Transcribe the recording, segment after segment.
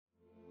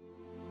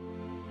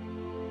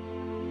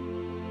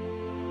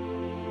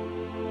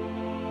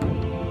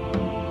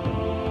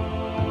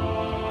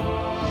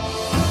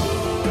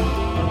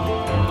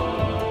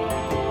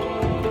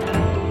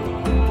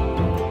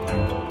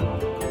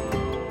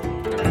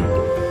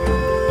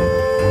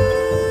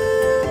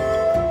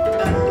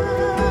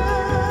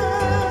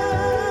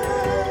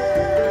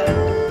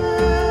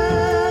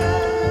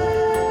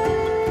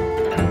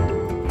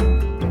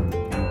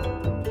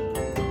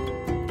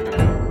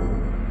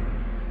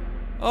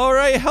All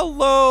right,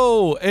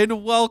 hello,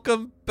 and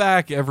welcome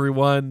back,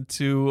 everyone,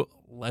 to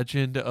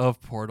Legend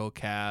of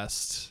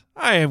Portalcast.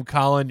 I am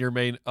Colin, your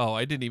main... Oh,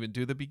 I didn't even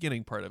do the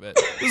beginning part of it.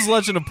 This is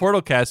Legend of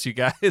Portalcast, you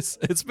guys.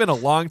 It's been a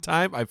long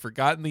time. I've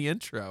forgotten the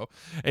intro.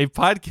 A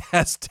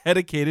podcast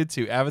dedicated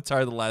to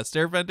Avatar: The Last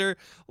Airbender,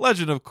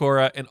 Legend of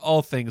Korra, and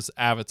all things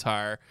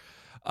Avatar.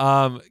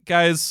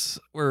 Guys,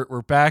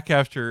 we're back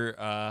after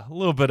a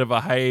little bit of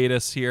a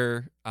hiatus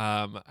here,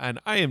 and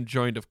I am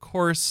joined, of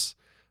course,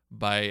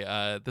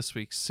 by this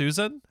week's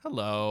Susan.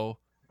 Hello.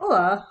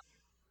 Hola.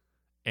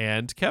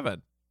 And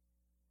Kevin.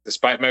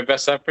 Despite my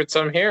best efforts,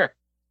 I'm here.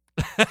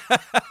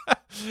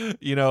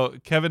 You know,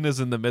 Kevin is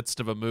in the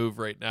midst of a move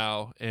right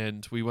now,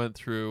 and we went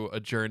through a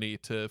journey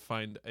to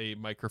find a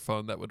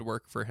microphone that would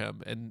work for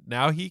him, and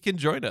now he can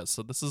join us.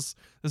 So this is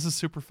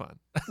super fun.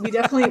 We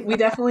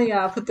definitely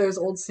put those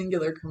old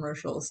Singular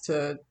commercials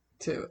to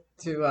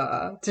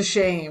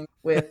shame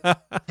with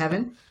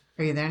Kevin.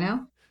 Are you there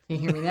now? Can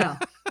you hear me now?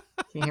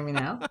 Can you hear me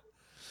now?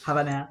 How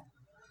about now?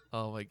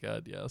 Oh my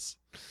God, yes.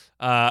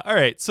 All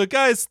right, so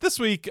guys, this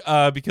week,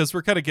 because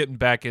we're kind of getting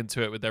back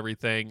into it with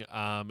everything,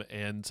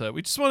 and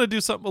we just want to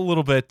do something a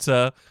little bit,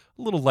 a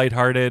little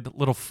lighthearted, a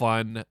little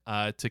fun,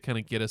 to kind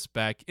of get us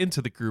back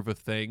into the groove of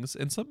things,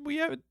 and something we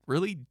haven't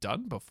really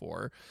done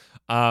before.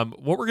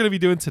 What we're going to be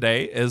doing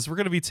today is we're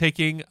going to be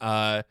taking,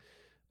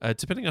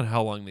 depending on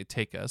how long they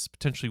take us,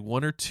 potentially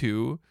one or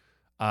two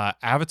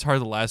Avatar: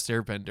 The Last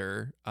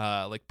Airbender,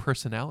 like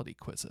personality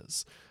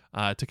quizzes.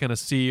 To kind of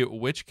see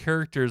which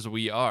characters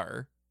we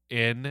are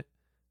in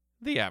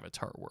the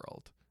Avatar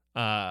world.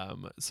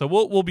 So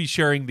we'll be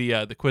sharing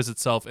the quiz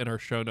itself in our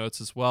show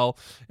notes as well.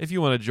 If you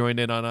want to join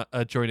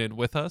in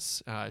with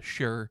us,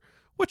 share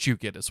what you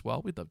get as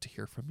well. We'd love to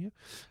hear from you.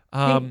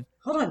 Hey,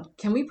 hold on.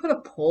 Can we put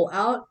a poll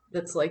out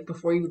that's like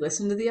before you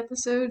listen to the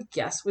episode,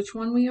 guess which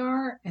one we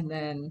are, and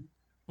then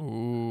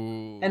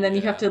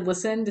you have to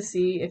listen to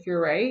see if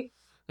you're right,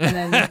 and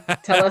then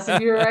tell us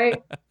if you're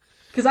right.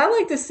 Because I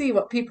like to see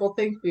what people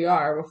think we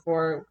are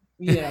before,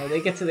 they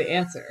get to the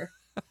answer.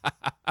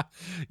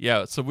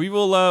 Yeah, so we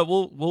will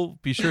we'll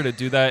be sure to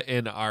do that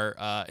in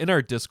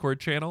our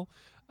Discord channel.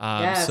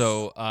 Yes.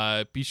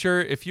 So be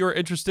sure, if you're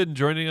interested in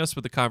joining us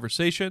with the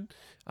conversation,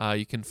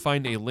 you can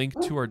find a link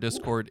to our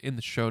Discord in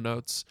the show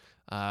notes.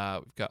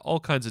 We've got all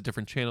kinds of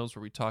different channels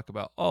where we talk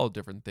about all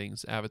different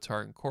things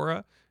Avatar and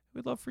Korra.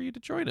 We'd love for you to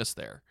join us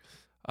there.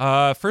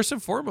 First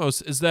and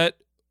foremost is that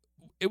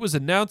it was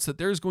announced that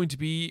there's going to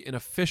be an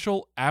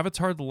official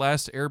Avatar: The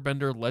Last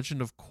Airbender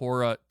Legend of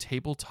Korra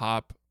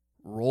tabletop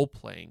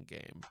role-playing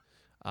game.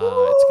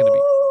 It's going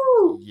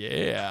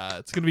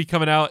to be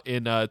coming out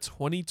in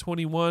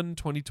 2021,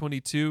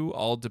 2022,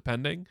 all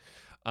depending.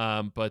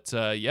 But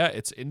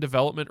it's in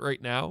development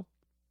right now.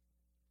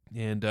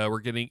 And we're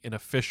getting an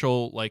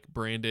official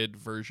branded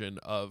version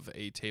of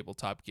a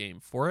tabletop game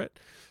for it.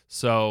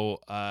 So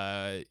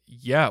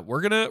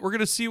we're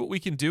gonna see what we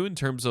can do in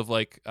terms of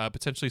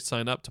potentially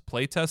sign up to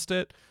play test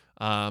it,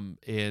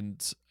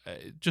 and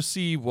just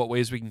see what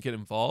ways we can get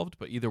involved.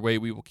 But either way,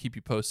 we will keep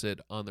you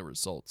posted on the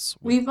results.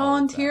 We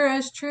volunteer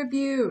as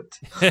tribute.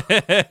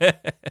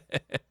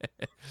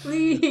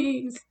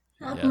 Please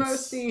have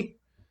mercy.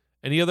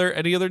 Any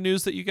other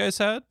news that you guys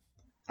had?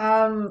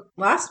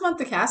 Last month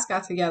the cast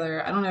got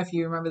together. I don't know if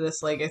you remember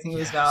this, I think it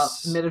was about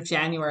mid of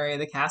January,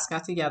 the cast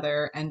got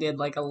together and did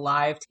a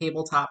live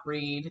tabletop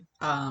read.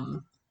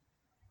 And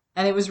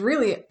it was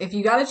really, if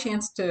you got a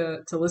chance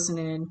to listen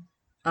in,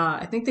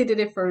 I think they did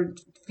it for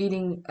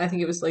feeding, I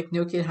think it was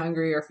No Kid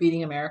Hungry or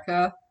Feeding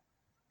America.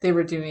 They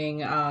were doing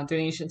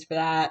donations for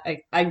that.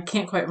 I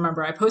can't quite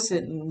remember. I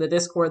posted it in the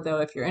Discord though,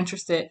 if you're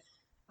interested.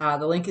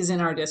 The link is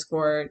in our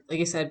Discord.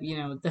 Like I said,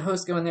 the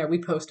hosts go in there. We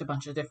post a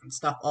bunch of different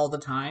stuff all the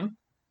time.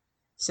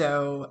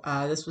 So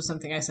this was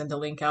something I sent a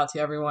link out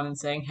to everyone and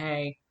saying,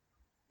 hey,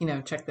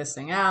 check this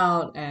thing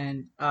out.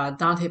 And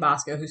Dante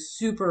Bosco, who's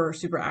super,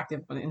 super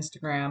active on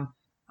Instagram,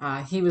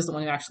 he was the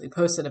one who actually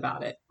posted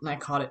about it. And I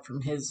caught it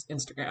from his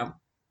Instagram.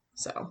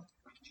 So.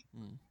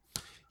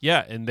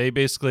 Yeah, and they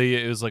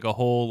basically, it was a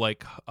whole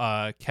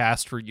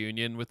cast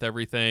reunion with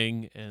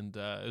everything, and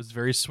it was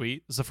very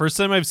sweet. It's the first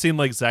time I've seen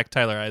Zach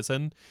Tyler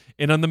Eisen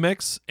in on the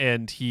mix,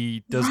 and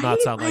he does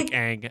not sound like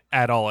Aang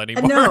at all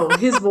anymore. No,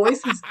 his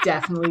voice is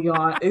definitely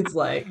gone. It's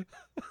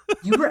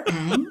you were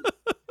Aang?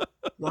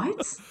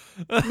 What?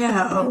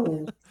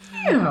 No.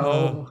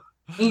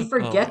 And you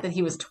forget that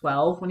he was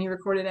 12 when he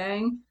recorded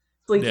Aang.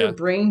 Your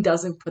brain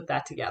doesn't put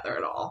that together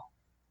at all.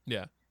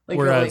 Yeah.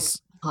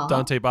 Whereas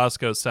Dante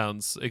Bosco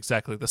sounds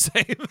exactly the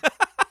same.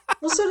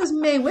 Well, so does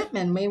Mae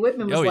Whitman. Mae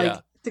Whitman was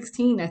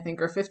 16, I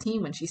think, or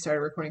 15 when she started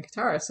recording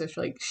Katara. So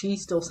she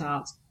still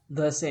sounds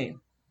the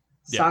same.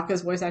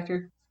 Sokka's voice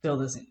actor, still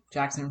the same.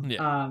 Jackson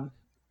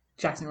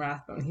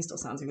Rathbone, he still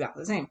sounds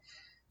exactly the same.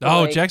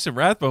 But Jackson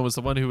Rathbone was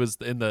the one who was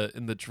in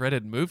the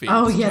dreaded movie.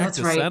 Oh yeah,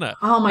 that's right. Senna.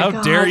 Oh my God!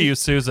 How dare you,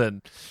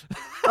 Susan?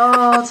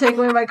 Oh, take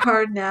away my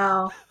card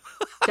now,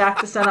 Jack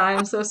DeSena.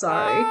 I'm so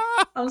sorry.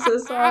 I'm so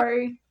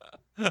sorry.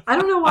 I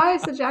don't know why I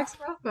said Jackson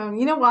Rathbone.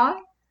 You know why?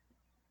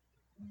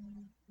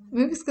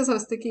 Maybe it's because I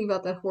was thinking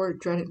about that horrid,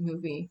 dreaded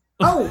movie.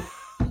 Oh,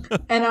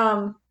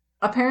 And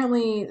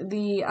apparently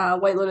the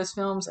White Lotus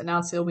Films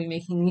announced they'll be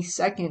making the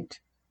second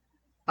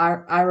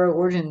Iroh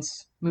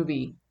Origins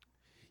movie,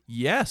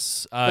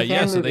 Yes. the Yeah.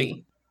 fan So they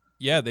movie.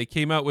 they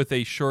came out with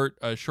a short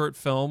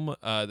film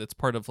that's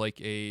part of like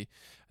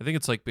I think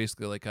it's like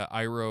basically like a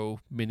Iroh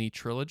mini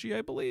trilogy,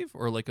 I believe,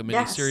 or like a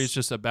mini series Yes.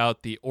 just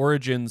about the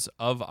origins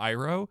of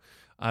Iroh.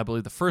 I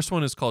believe the first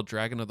one is called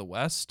Dragon of the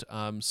West.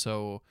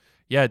 So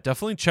yeah,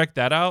 definitely check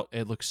that out.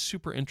 It looks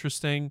super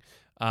interesting.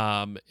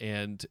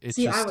 And it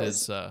See, just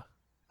is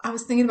I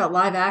was thinking about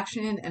live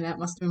action, and that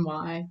must have been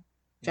why yeah.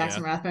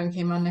 Jackson Rathbone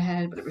came on the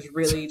head, but it was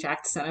really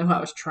Jack DeSena who I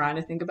was trying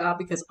to think about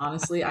because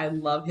honestly, I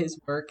love his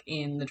work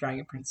in The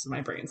Dragon Prince, and my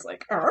brain's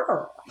like,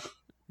 "Arr."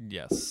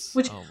 Yes.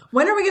 Which, Oh my.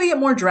 when are we going to get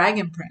more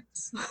Dragon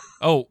Prince?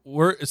 Oh,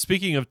 we're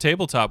speaking of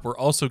tabletop, we're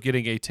also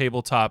getting a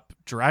tabletop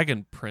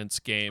Dragon Prince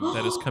game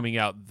that is coming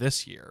out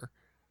this year.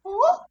 Can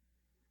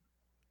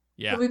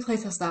Yeah. we play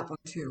test that one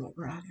too while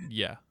we're at it?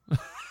 Yeah.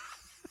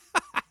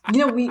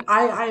 You know,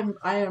 I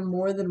am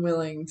more than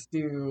willing to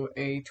do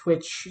a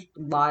Twitch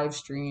live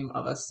stream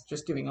of us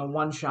just doing a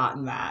one shot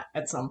in that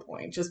at some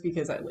point, just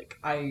because I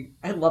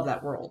love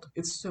that world.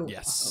 It's so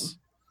Yes. awesome.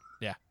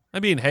 Yeah. I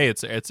mean, hey,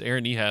 it's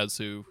Aaron Ehas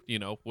who,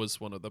 was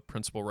one of the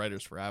principal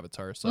writers for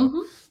Avatar, so Hmm.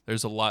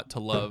 there's a lot to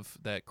love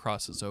that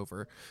crosses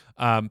over.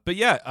 But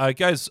yeah,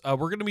 guys, we're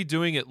going to be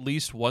doing at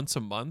least once a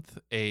month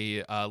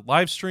a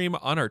live stream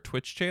on our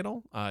Twitch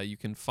channel. You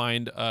can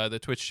find the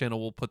Twitch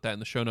channel. We'll put that in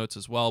the show notes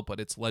as well,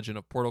 but it's Legend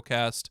of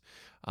Portalcast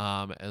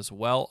as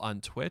well on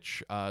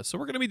Twitch. So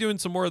we're going to be doing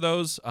some more of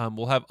those.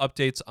 We'll have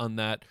updates on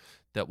that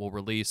we'll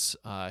release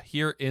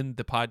here in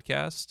the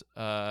podcast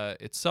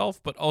itself,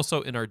 but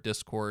also in our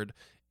Discord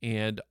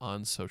and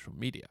on social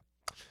media.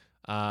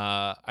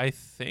 I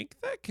think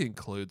that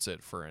concludes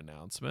it for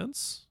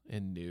announcements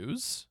and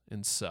news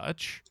and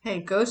such. Hey,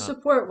 go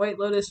support White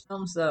Lotus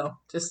Films though.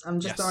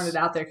 I'm just throwing it Yes.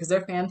 out there because their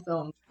fan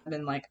films have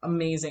been like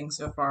amazing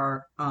so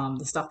far.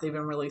 The stuff they've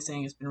been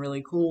releasing has been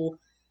really cool,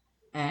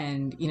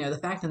 and the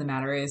fact of the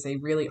matter is they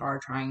really are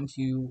trying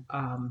to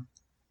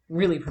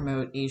really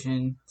promote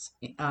Asian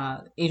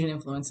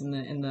influence in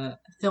the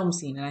film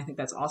scene, and I think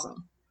that's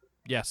awesome.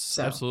 Yes,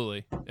 So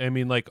absolutely. I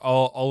mean, like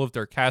all of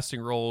their casting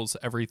roles,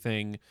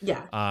 everything.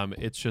 yeah,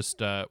 It's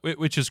just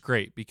which is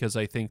great because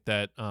I think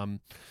that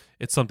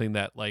it's something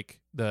that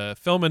like the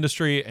film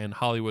industry and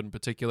Hollywood in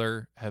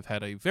particular have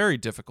had a very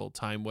difficult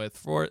time with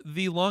for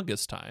the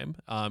longest time.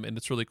 And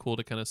it's really cool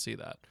to kind of see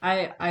that.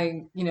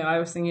 I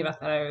was thinking about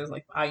that. I was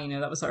like, wow,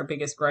 that was our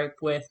biggest gripe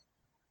with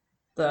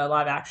the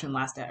live action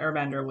Last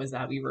Airbender was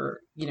that we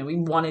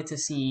wanted to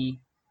see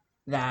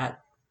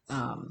that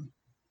um,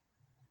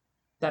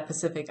 that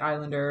Pacific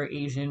Islander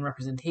Asian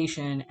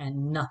representation,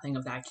 and nothing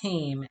of that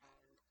came.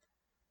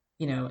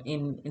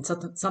 In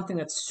something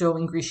that's so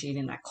ingratiating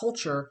in that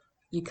culture,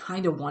 you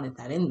kind of wanted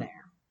that in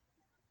there.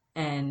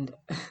 And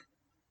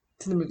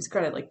to the movie's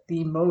credit, like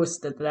the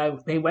most that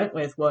they went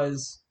with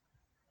was,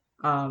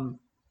 God,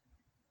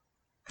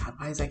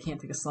 I can't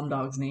think of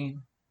Slumdog's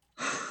name.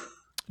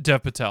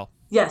 Dev Patel.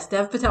 Yes,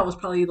 Dev Patel was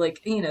probably like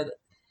and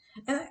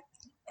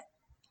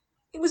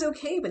it was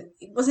okay, but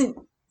it wasn't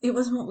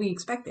what we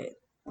expected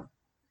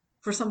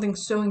for something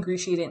so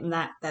ingratiating in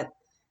that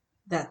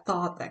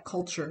thought, that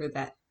culture,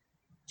 that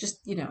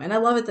just and I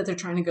love it that they're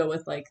trying to go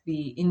with like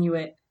the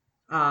Inuit.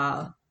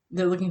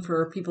 They're looking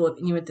for people of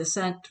Inuit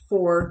descent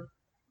for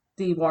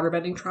the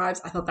waterbending tribes.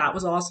 I thought that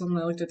was awesome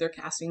when I looked at their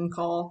casting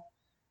call.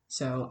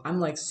 So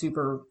I'm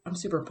super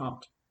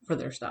pumped for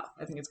their stuff.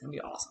 I think it's gonna be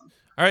awesome.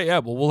 All right, yeah.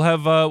 Well, we'll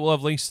have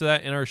links to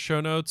that in our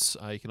show notes.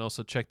 You can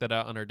also check that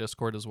out on our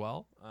Discord as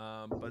well.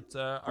 But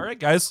all right,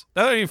 guys.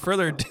 Without any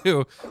further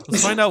ado,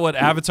 let's find out what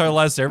Avatar: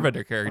 Last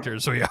Airbender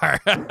characters we are.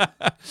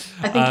 I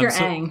think you're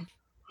Aang,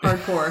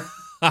 hardcore.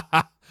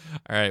 All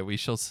right, we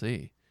shall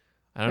see.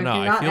 I don't If know.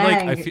 you're not I feel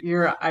Aang, like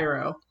you're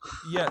Iroh.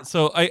 yeah.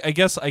 So I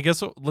guess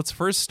let's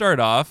first start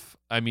off.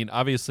 I mean,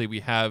 obviously we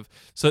have.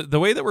 So the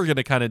way that we're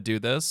gonna kind of do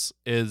this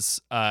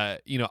is,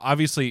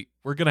 obviously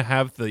we're gonna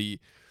have the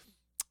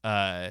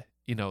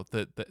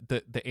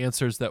the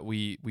answers that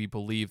we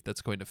believe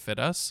that's going to fit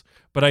us,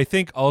 but I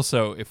think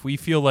also if we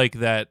feel like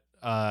that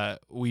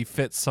we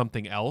fit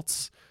something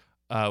else,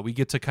 we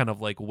get to kind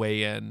of like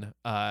weigh in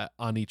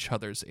on each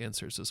other's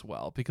answers as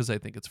well, because I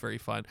think it's very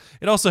fun.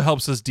 It also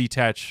helps us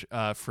detach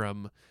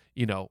from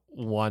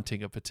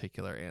wanting a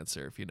particular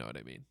answer, if you know what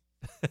I mean.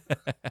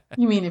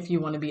 You mean if you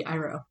want to be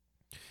Iroh?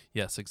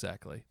 Yes,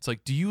 exactly. It's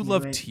like, do you Knew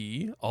love it.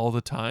 tea all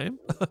the time?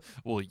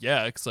 Well,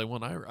 yeah, because I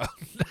want Ira.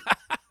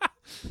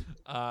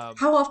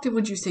 How often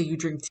would you say you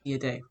drink tea a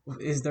day?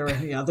 Is there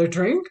any other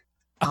drink?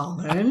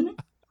 Almond?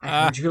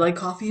 I heard you like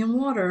coffee and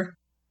water.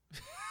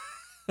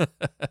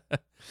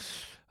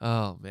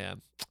 Oh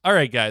man. All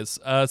right, guys.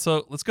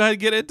 So let's go ahead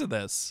and get into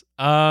this.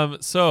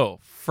 So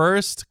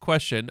first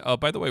question. Oh,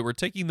 by the way, we're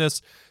taking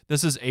this.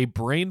 This is a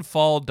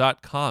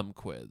brainfall.com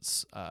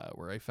quiz,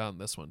 where I found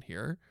this one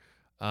here.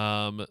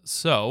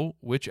 So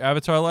which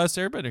Avatar: Last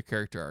Airbender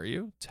character are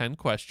you? 10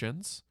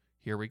 questions.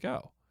 Here we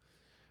go.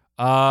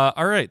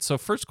 All right. So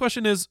first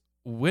question is,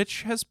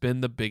 which has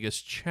been the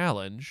biggest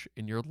challenge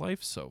in your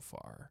life so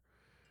far?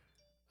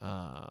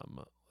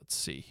 Let's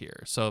see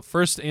here. So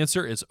first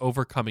answer is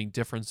overcoming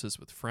differences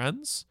with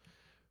friends,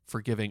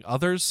 forgiving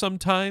others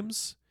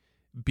sometimes,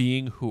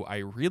 being who I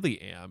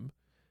really am,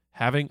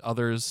 having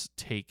others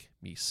take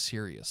me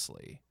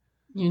seriously.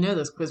 You know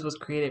this quiz was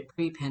created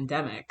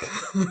pre-pandemic.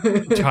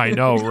 I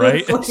know,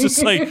 right? It's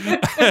just like,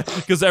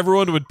 because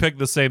everyone would pick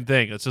the same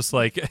thing. It's just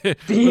like, the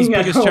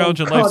biggest challenge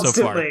in life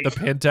so far, the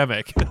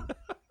pandemic.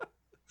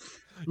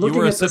 You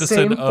were a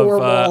citizen of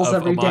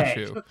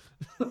Amashu.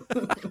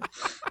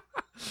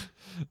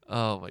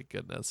 Oh my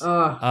goodness.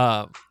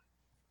 I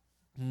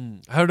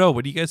don't know.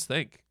 What do you guys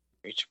think?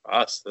 Each of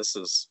us. This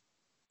is.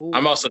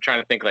 I'm also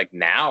trying to think like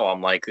now.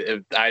 I'm like,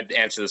 I'd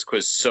answer this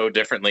quiz so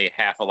differently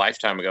half a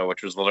lifetime ago,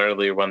 which was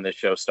literally when this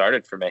show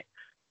started for me.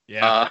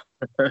 Yeah.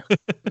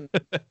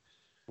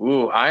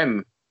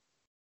 I'm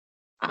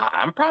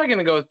probably going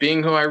to go with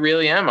being who I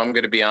really am. I'm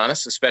going to be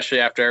honest, especially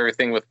after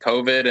everything with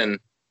COVID and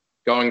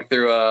going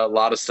through a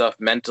lot of stuff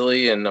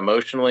mentally and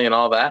emotionally and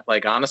all that.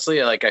 Like,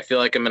 honestly, like I feel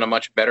like I'm in a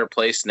much better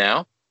place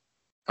now.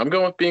 I'm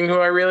going with being who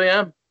I really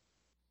am.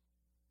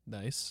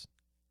 Nice.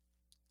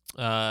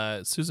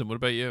 Susan, what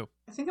about you?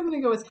 I think I'm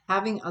going to go with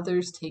having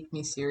others take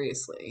me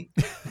seriously.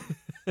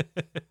 You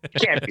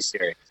can't be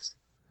serious.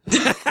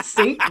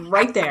 See,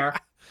 right there.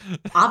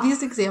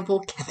 Obvious example,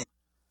 Kevin.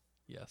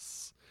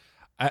 Yes.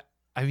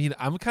 I mean,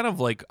 I'm kind of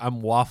like,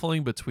 I'm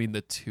waffling between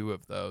the two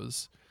of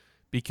those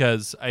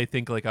because I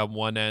think like on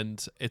one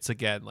end, it's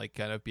again, like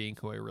kind of being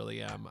who I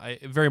really am. I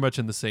very much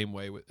in the same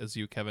way as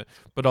you, Kevin,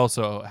 but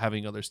also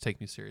having others take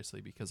me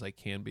seriously because I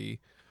can be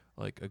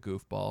like a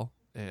goofball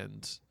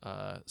and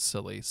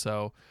silly.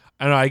 So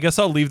I don't know, I guess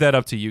I'll leave that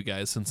up to you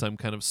guys since I'm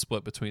kind of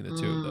split between the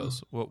two of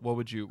those. What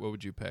would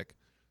you pick?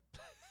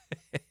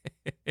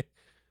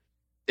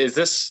 Is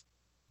this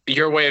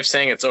your way of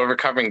saying it's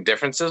overcoming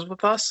differences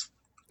with us?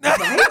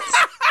 Right?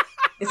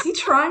 Is he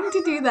trying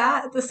to do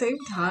that at the same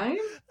time?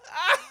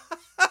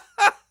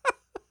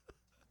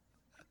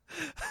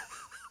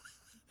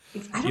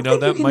 I don't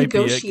think that you can might be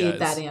it, negotiate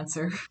guys. that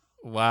answer.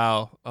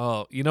 Wow.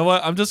 Oh, you know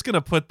what? I'm just going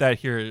to put that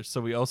here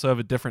so we also have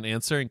a different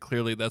answer, and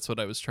clearly that's what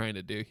I was trying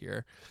to do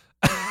here.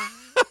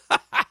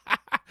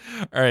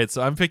 All right,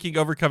 so I'm picking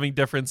overcoming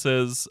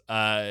differences.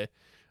 And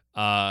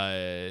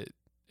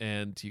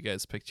you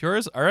guys picked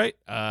yours. All right,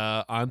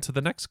 on to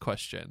the next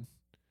question.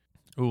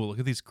 Ooh, look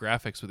at these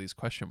graphics with these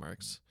question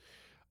marks.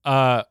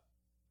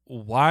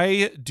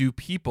 Why do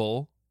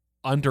people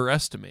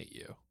underestimate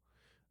you?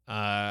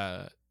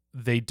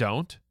 They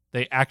don't.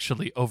 They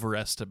actually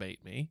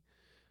overestimate me.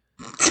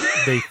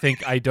 They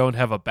think I don't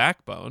have a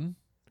backbone.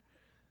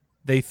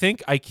 They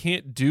think I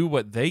can't do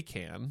what they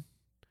can.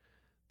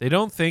 They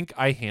don't think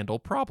I handle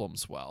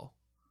problems well.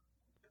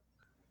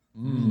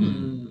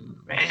 Man.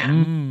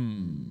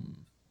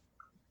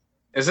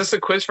 Is this a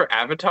quiz for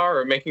Avatar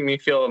or making me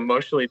feel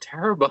emotionally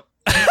terrible?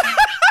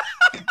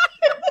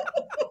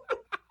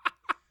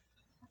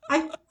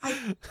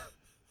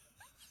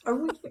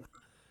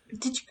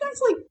 Did you guys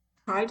like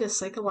try to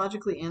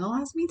psychologically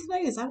analyze me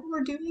tonight? Is that what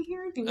we're doing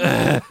here?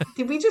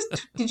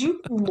 Did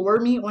you lure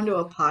me onto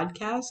a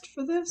podcast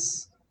for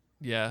this?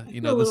 Yeah,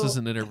 this is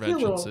an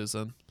intervention,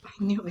 Susan. I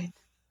knew it.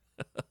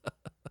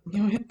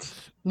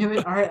 Knew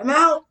it. All right, I'm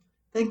out.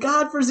 Thank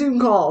God for Zoom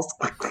calls.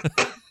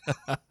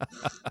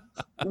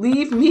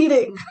 Leave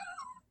meeting.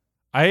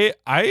 I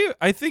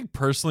think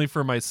personally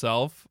for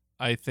myself,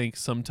 I think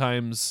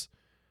sometimes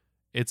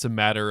it's a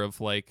matter of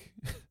like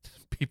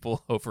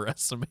people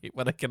overestimate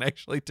what I can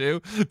actually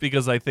do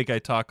because I think I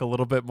talk a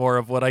little bit more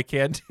of what I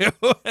can do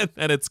and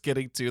then it's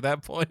getting to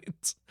that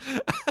point.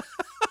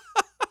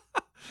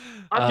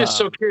 I'm just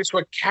so curious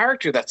what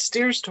character that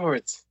steers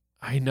towards.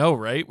 I know,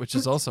 right? Which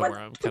is also where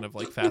I'm kind of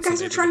like fascinated. You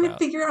guys are trying to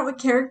figure out what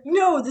character.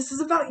 No, this is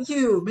about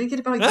you. Make it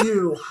about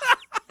you.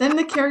 Then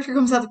the character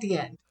comes out at the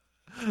end.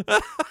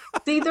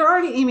 See, they're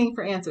already aiming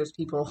for answers,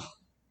 people.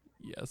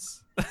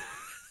 Yes.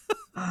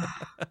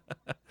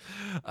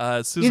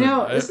 Susan,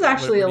 this is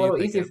actually a little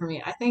easier for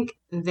me. I think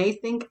they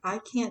think I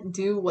can't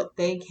do what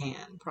they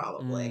can,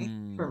 probably,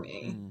 for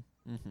me.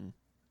 Mm-hmm.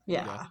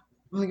 Yeah.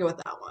 I'm going to go with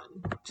that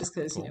one. Just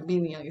because,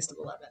 being the youngest of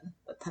 11,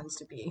 that tends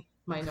to be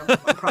my number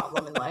one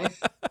problem in life.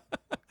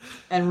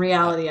 And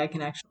reality, I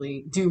can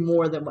actually do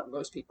more than what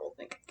most people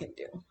think I can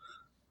do.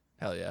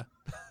 Hell yeah.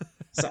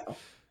 So.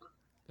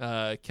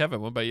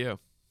 Kevin, what about you?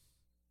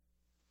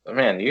 Oh,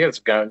 man, you guys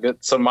got good.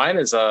 So mine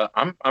is,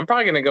 I'm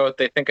probably going to go with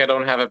they think I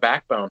don't have a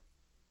backbone.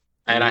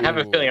 And I have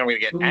a feeling I'm going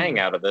to get ang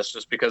out of this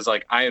just because,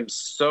 like, I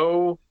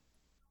so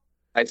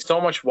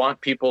much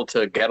want people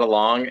to get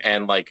along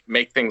and, like,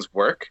 make things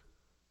work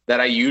that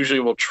I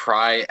usually will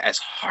try as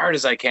hard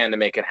as I can to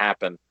make it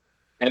happen.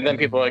 And then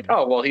people are like,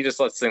 oh, well, he just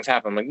lets things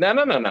happen. I'm like, no.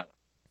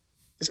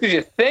 Just because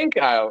you think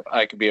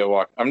I could be a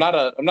walk. I'm not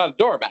a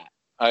doormat.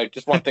 I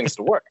just want things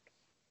to work.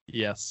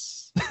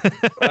 Yes. I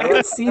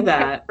can see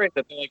that.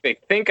 They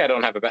think I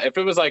don't have a backbone. If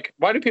it was like,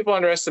 why do people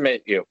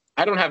underestimate you?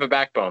 I don't have a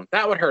backbone.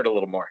 That would hurt a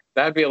little more.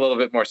 That'd be a little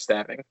bit more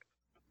stabbing.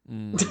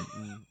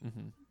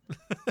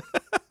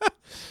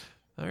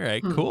 All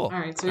right, cool. All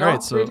right, so y'all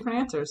have three different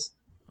answers.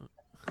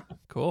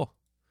 Cool.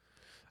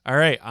 All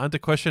right, on to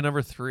question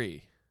number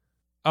 3.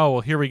 Oh,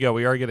 well, here we go.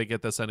 We are going to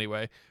get this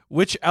anyway.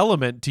 Which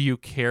element do you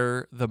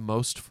care the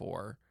most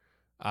for?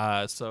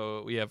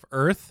 So we have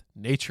earth.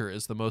 Nature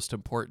is the most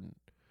important.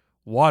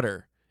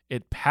 Water.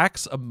 It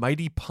packs a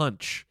mighty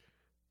punch.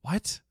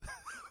 What?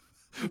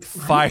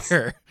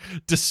 Fire.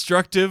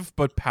 Destructive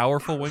but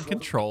powerful when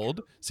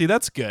controlled. See,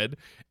 that's good.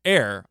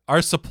 Air.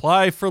 Our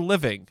supply for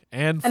living.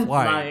 And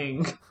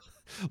flying.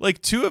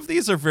 Like 2 of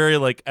these are very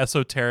like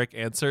esoteric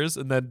answers,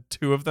 and then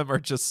 2 of them are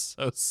just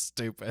so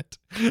stupid.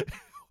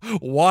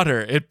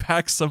 Water. It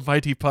packs a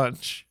mighty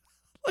punch.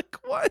 Like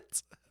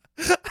what?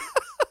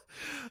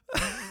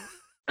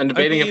 I'm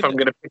debating if I'm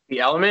going to pick the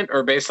element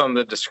or based on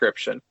the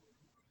description.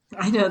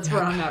 I know that's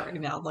where I'm at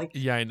right now. Like,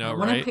 yeah, I know, I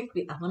want to pick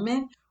the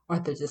element or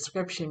the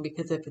description,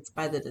 because if it's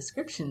by the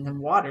description, then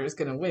water is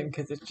going to win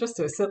because it's just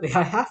so silly.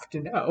 I have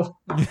to know.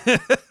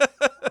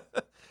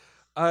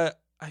 I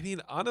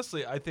mean,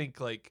 honestly, I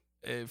think like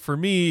for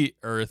me,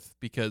 earth,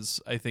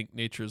 because I think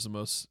nature is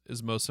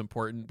most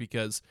important,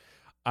 because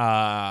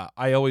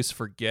I always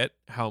forget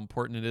how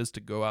important it is to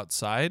go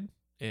outside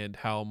and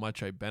how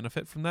much I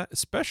benefit from that,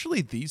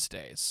 especially these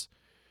days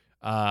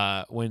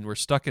when we're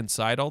stuck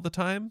inside all the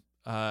time.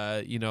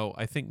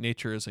 I think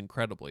nature is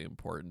incredibly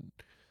important.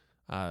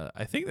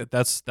 I think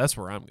that's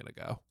where I'm gonna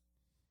go.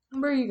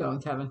 Where are you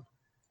going, Kevin?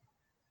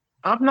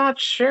 I'm not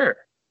sure.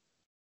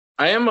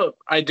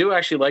 I do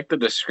actually like the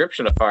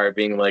description of fire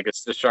being like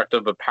it's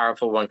destructive but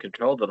powerful when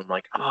controlled, and I'm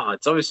like, oh,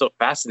 it's always so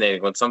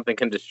fascinating when something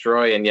can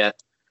destroy, and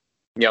yet,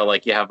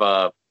 like you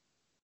have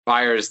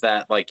fires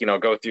that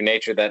go through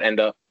nature that end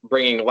up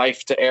bringing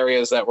life to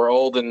areas that were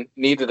old and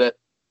needed it.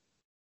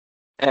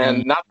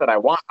 And not that I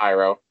want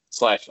Iroh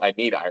 / I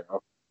need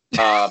Iroh,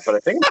 but I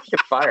think I'm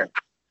gonna fire.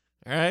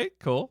 All right,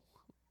 cool.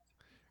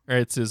 All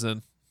right,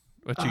 Susan,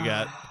 what you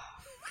got?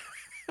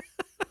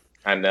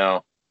 I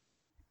know.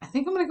 I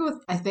think I'm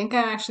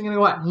actually gonna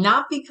go out,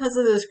 not because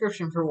of the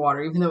description for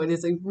water, even though it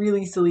is a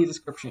really silly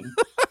description.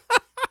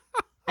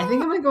 I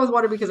think I'm gonna go with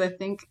water because I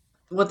think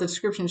what the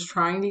description is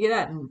trying to get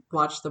at, and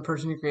watch the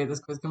person who created this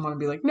quiz come on and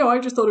be like, no, I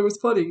just thought it was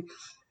funny.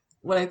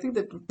 What I think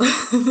that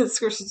the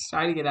description is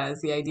trying to get at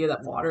is the idea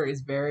that water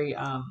is very,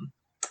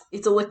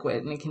 it's a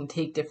liquid and it can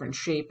take different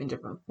shape and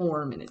different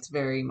form, and it's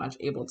very much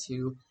able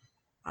to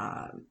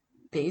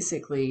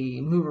basically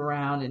move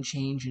around and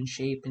change and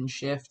shape and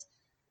shift.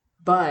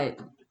 But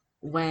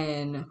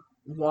when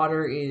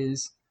water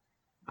is,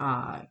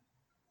 when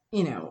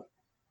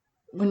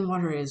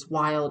water is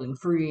wild and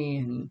free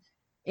and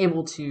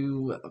able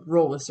to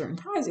roll with certain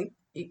tides,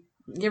 you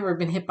ever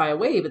been hit by a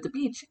wave at the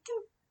beach?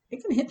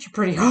 It can hit you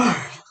pretty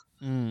hard.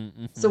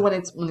 Mm-hmm. So when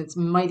it's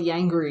mighty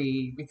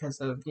angry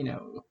because of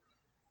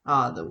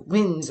the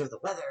winds or the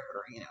weather,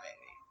 or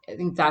I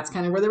think that's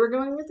kind of where they were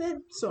going with it.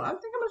 So I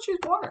think I'm gonna choose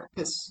water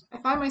because I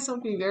find myself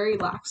to be very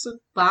lax.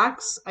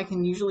 I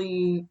can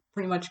usually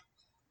pretty much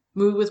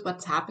move with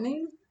what's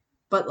happening,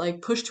 but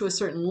like push to a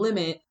certain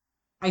limit,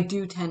 I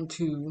do tend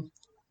to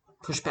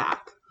push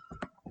back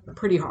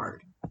pretty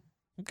hard.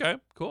 Okay,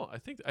 cool. I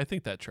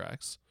think that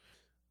tracks.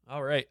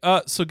 All right.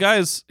 So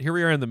guys, here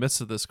we are in the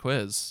midst of this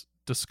quiz,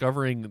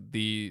 discovering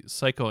the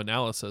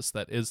psychoanalysis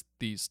that is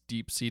these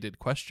deep-seated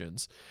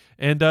questions.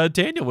 And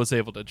Daniel was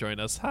able to join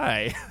us.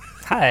 Hi.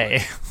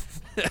 Hi.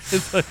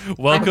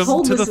 Welcome I'm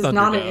told to this the is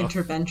not Thunderdome. an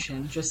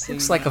intervention. Just so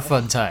Looks you like know. a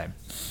fun time.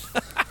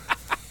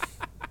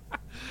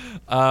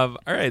 All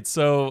right,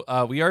 so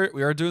we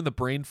are doing the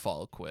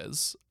brainfall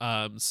quiz.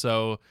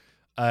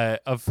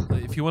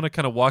 If you want to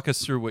kind of walk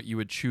us through what you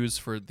would choose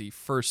for the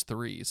first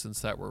 3, since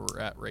that's where we're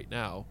at right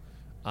now.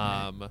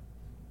 I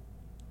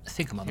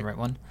think I'm on the right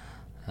one.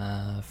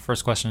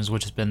 First question is,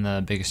 which has been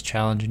the biggest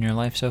challenge in your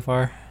life so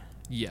far?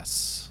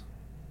 Yes.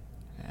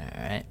 All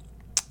right.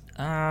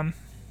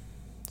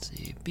 Let's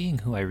see. Being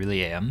who I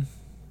really am,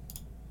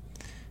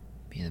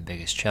 being the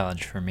biggest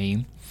challenge for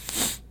me.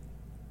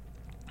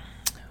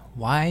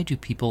 Why do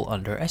people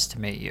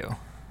underestimate you?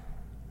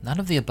 None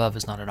of the above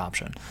is not an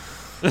option.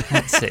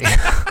 Let's see.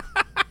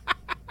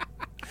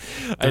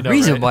 The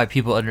reason why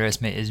people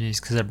underestimate me is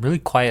because I'm really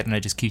quiet and I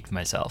just keep to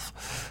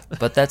myself.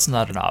 But that's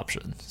not an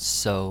option.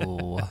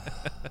 So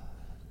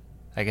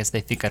I guess they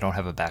think I don't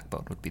have a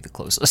backbone would be the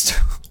closest.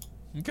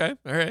 Okay,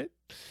 all right.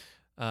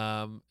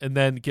 And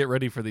then get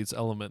ready for these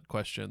element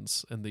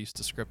questions and these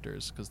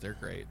descriptors because they're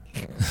great.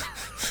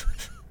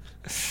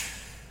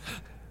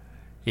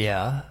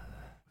 Yeah.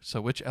 So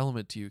which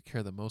element do you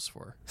care the most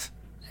for?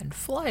 And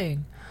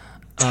flying.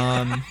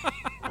 How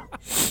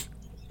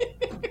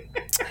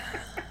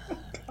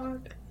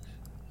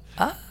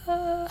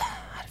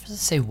does it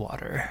say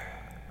water?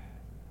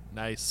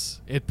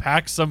 Nice. It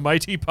packs a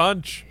mighty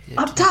punch.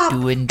 Up top.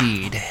 Do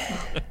indeed.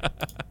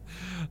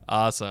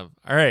 Awesome.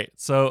 All right.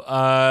 So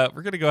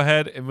we're going to go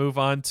ahead and move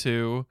on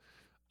to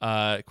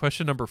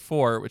question number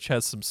 4, which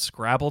has some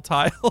Scrabble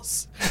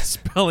tiles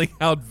spelling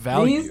out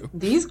value.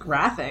 These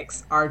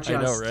graphics are just...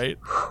 I know, right?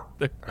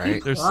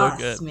 They're plus, so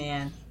good.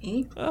 Man.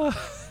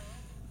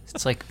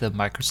 It's like the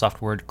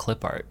Microsoft Word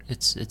clip art.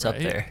 It's up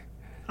there.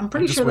 I'm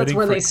pretty just sure that's waiting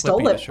where for they stole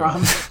Clippy to it show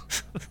up.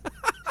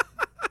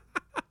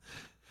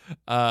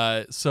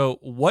 from. So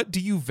what do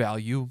you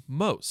value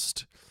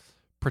most?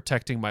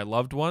 Protecting my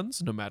loved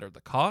ones, no matter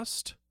the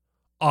cost.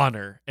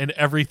 Honor and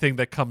everything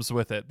that comes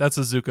with it. That's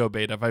a Zuko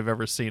bait if I've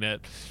ever seen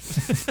it.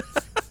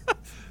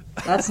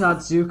 That's not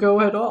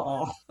Zuko at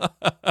all.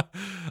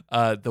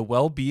 The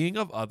well-being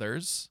of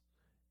others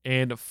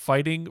and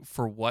fighting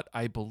for what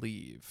I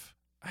believe.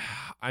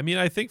 I mean,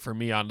 I think for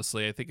me,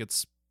 honestly, I think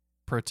it's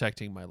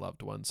protecting my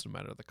loved ones no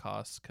matter the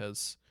cost,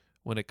 because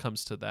when it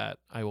comes to that,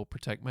 I will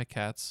protect my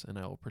cats and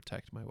I will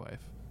protect my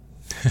wife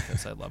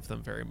because I love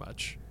them very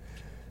much.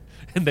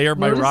 And they are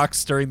my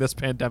rocks during this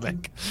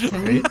pandemic.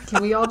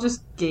 Can we all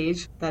just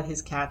gauge that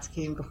his cats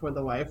came before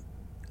the wife?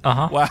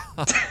 Uh-huh. Wow.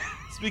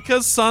 It's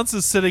because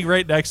Sansa's sitting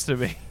right next to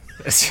me.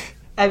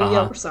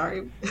 Abigail, we're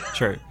sorry.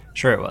 Sure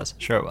it was.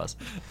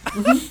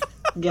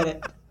 Get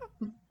it.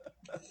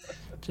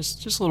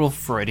 Just a little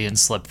Freudian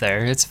slip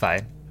there. It's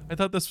fine. I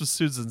thought this was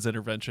Susan's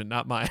intervention,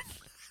 not mine.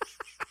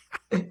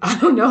 I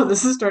don't know.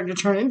 This is starting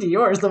to turn into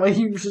yours. The way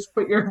you just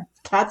put your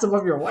cats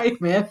above your wife,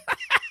 man.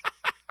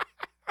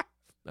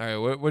 All right,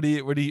 what are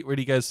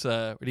you guys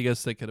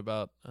thinking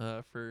about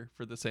for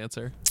this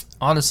answer?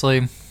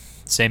 Honestly,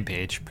 same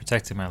page.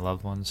 Protecting my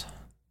loved ones.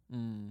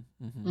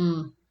 Mm-hmm.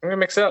 I'm gonna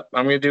mix it up.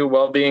 I'm gonna do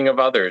well-being of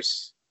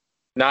others,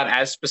 not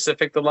as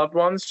specific to loved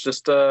ones,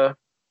 just a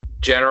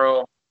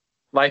general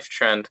life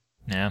trend.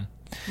 Yeah.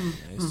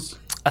 Nice.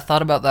 I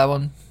thought about that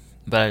one,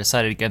 but I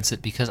decided against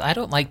it because I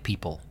don't like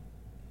people.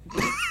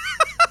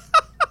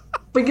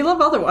 But you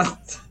love other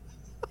ones.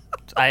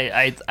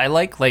 I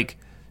like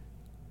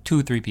 2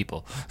 or 3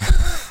 people.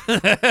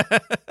 I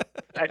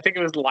think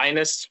it was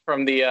Linus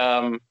from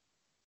the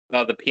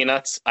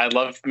Peanuts. I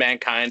love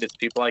mankind. It's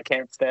people I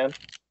can't stand.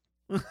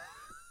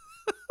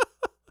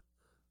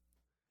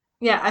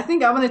 Yeah, I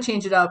think I'm going to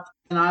change it up,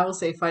 and I will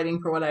say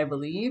fighting for what I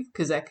believe,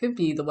 because that could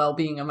be the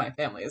well-being of my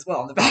family as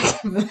well in the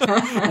back.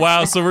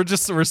 Wow, so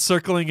we're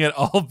circling it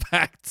all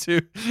back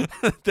to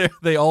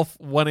they all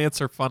one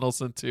answer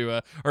funnels into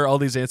or all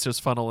these answers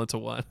funnel into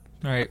one.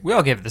 All right, we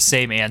all gave the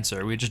same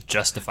answer. We just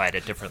justified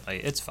it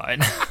differently. It's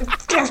fine.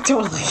 Yeah,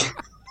 totally.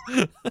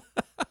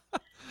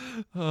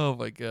 Oh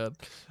my god.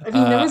 I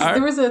mean,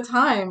 there was a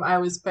time I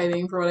was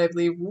fighting for what I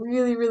believe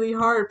really, really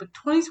hard, but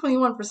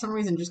 2021 for some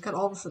reason just got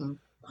all of a sudden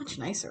much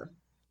nicer.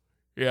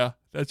 Yeah,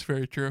 that's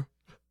very true.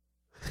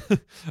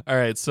 All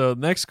right, so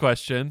next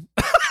question.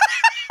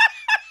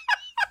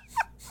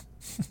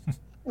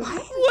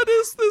 What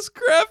is this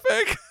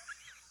graphic?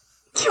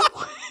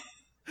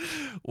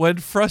 When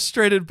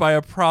frustrated by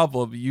a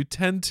problem, you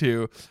tend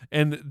to,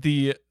 and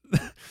the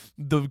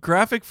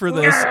graphic for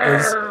this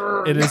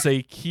is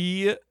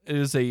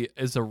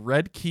a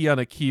red key on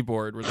a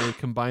keyboard where they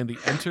combine the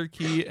enter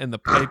key and the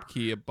pipe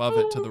key above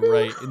it to the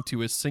right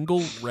into a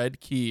single red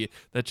key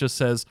that just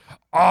says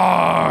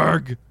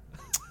ARG.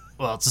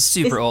 Well, it's a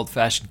super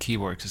old-fashioned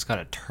keyboard because it's got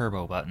a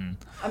turbo button.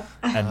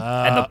 And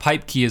the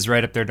pipe key is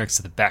right up there next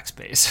to the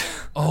backspace.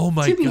 Oh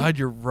my god,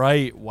 you're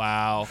right.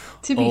 Wow.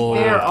 To be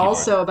fair,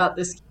 also about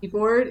this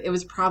keyboard, it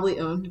was probably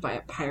owned by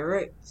a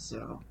pirate,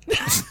 so...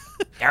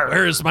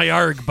 Where's my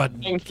ARG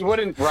button? He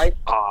wouldn't write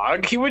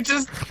ARG. He would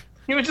just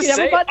He'd say have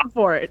a button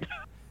for it.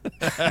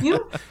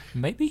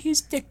 Maybe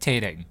he's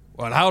dictating.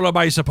 Well, how am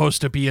I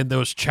supposed to be in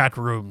those chat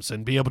rooms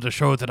and be able to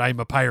show that I'm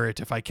a pirate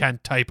if I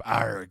can't type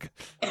ARG?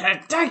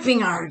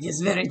 Typing ARG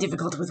is very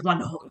difficult with one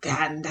hook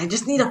hand. I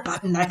just need a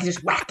button I can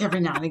just whack every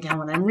now and again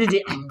when I'm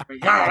really angry.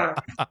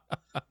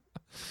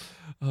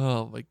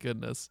 Oh my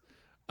goodness.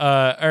 All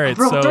right, I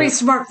broke 3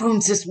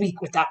 smartphones this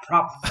week with that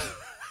problem.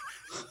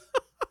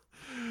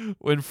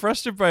 When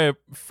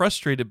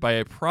frustrated by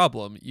a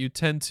problem, you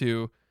tend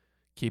to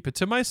keep it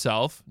to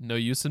myself, no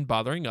use in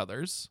bothering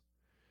others,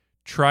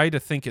 try to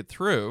think it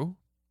through,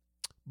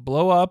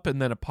 blow up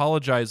and then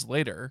apologize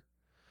later,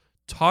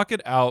 talk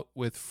it out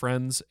with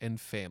friends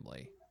and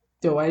family.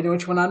 Do I know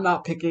which one I'm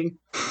not picking?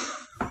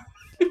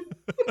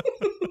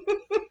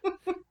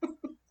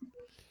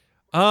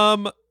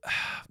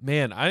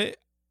 Man, I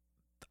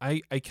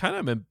kind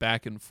of am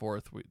back and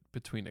forth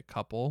between a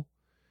couple.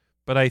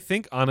 But I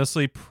think,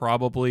 honestly,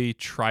 probably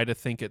try to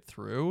think it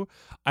through.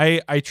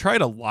 I try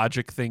to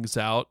logic things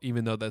out,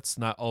 even though that's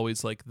not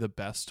always, the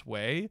best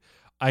way.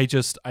 I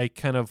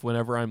kind of,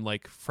 whenever I'm,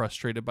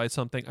 frustrated by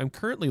something, I'm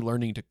currently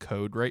learning to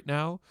code right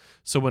now.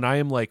 So when I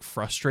am,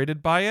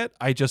 frustrated by it,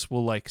 I just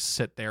will,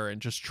 sit there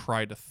and just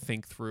try to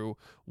think through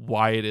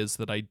why it is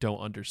that I don't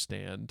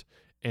understand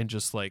and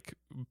just,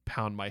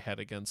 pound my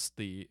head against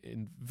the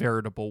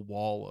veritable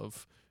wall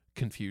of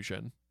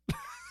confusion.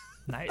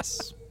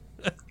 Nice.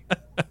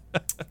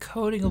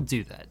 Coding will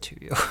do that to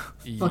you.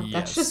 Look,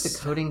 that's just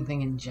a coding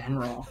thing in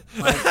general.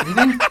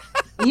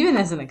 Even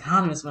as an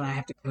economist, when I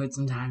have to code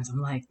sometimes, I'm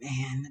like,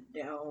 man,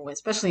 no.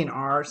 Especially in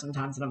R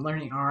sometimes, when I'm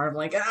learning R, I'm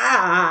like,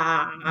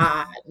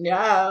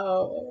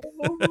 no.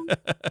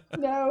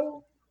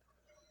 No.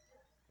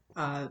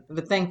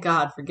 But thank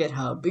God for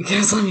GitHub,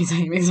 because let me tell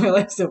you, it makes my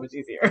life so much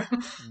easier.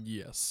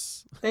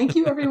 Yes. Thank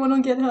you, everyone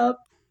on GitHub,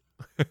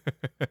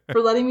 for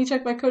letting me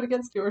check my code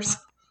against yours.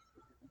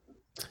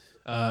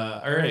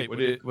 All right. What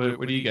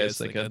are you guys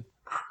thinking?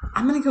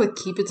 I'm gonna go with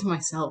keep it to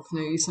myself.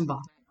 No use in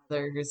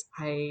bothering others.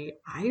 I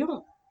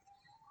don't.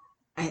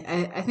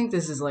 I think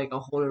this is like a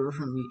holdover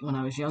from me when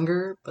I was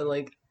younger, but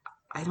like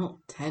I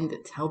don't tend to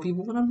tell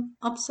people when I'm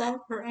upset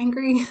or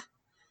angry,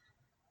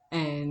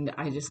 and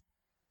I just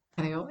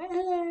kind of go,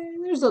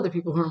 there's other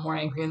people who are more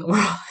angry in the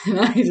world, and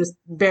I just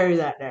bury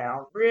that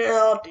down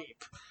real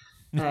deep.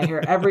 And I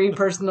hear every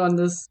person on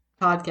this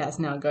podcast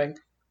now going,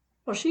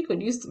 well, she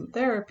could use some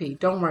therapy.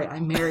 Don't worry, I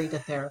married a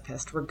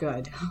therapist. We're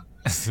good.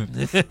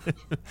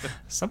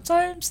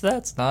 Sometimes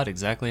that's not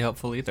exactly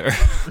helpful either.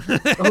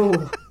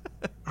 Oh,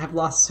 I've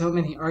lost so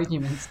many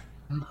arguments.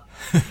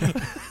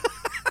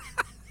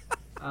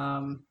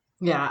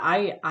 Yeah,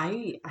 I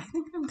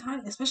think I'm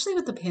kind of, especially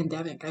with the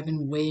pandemic, I've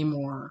been way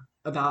more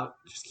about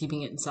just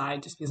keeping it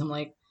inside just because I'm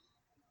like,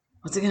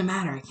 what's it gonna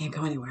matter? I can't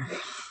go anywhere.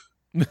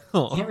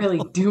 Can't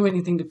really do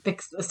anything to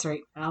fix this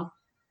right now.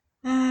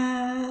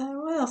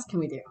 What else can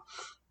we do?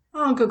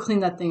 I'll go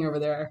clean that thing over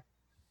there.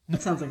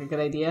 That sounds like a good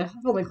idea.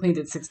 I've only cleaned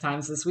it 6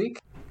 times this week.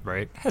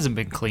 Right. Hasn't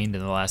been cleaned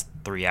in the last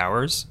 3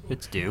 hours.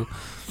 It's due.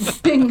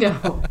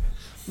 Bingo.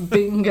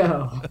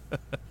 Bingo.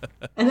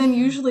 And then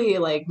usually,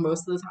 like,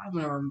 most of the time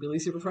when I'm really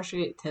super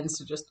frustrated, it tends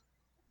to just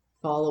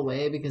fall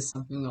away because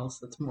something else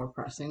that's more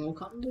pressing will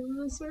come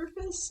to the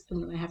surface,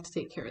 and then I have to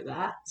take care of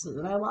that. So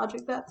then I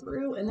logic that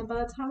through, and then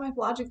by the time I've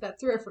logicked that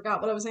through, I forgot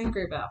what I was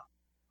angry about.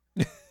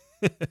 There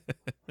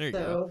you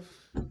go.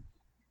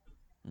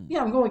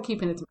 Yeah, I'm going with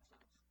keeping it to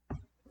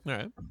All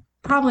right.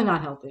 probably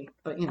not healthy,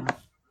 but you know.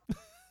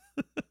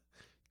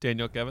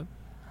 Daniel, Kevin?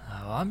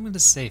 Oh, I'm going to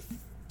say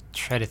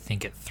try to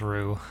think it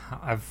through.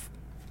 I've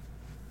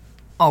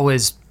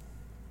always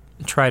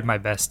tried my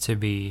best to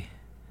be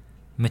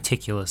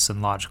meticulous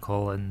and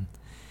logical and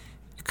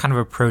kind of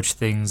approach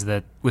things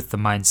that with the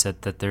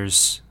mindset that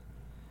there's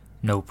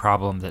no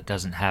problem that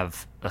doesn't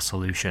have a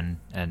solution,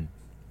 and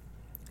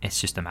it's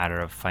just a matter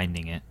of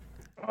finding it.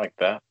 I like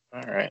that.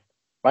 All right.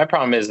 My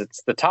problem is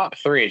it's the top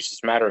 3. It's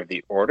just a matter of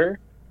the order.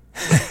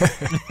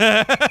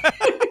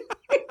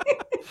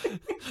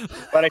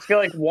 But I feel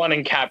like one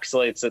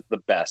encapsulates it the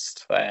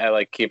best. I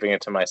like keeping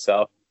it to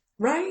myself.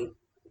 Right?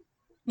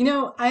 You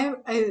know, I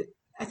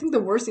think the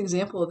worst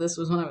example of this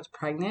was when I was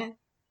pregnant.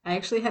 I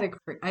actually I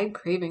had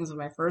cravings of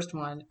my first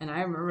one, and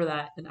I remember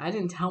that, and I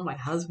didn't tell my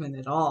husband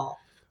at all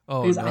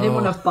because I didn't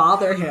want to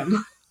bother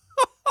him.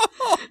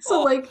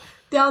 So like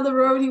down the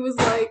road, he was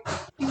like,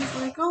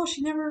 oh,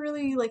 she never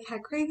really like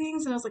had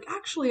cravings, and I was like,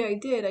 actually, I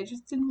did. I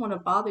just didn't want to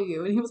bother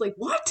you. And he was like,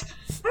 what?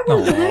 I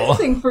wouldn't have done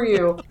anything for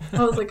you.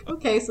 I was like,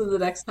 okay. So the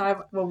next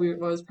time when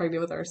I was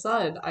pregnant with our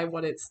son, I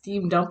wanted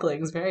steamed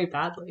dumplings very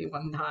badly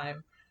one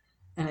time.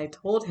 And I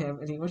told him,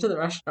 and he went to the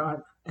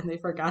restaurant, and they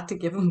forgot to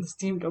give him the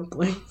steamed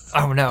dumplings.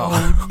 Oh, no.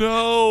 Oh,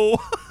 no.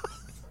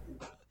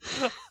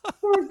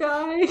 Poor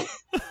guy.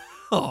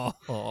 Oh.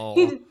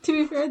 To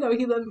be fair, though,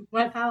 he then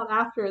went out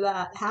after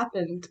that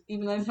happened.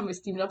 Even though I didn't have my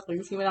steamed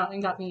dumplings, he went out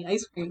and got me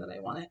ice cream that I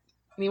wanted.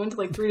 And he went to,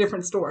 like, 3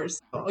 different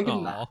stores. So I'll give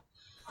him that.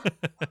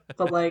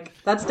 But, like,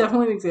 that's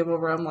definitely an example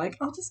where I'm like,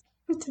 I'll just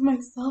keep it to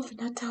myself and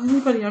not tell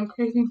anybody I'm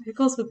craving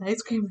pickles with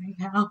ice cream right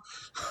now.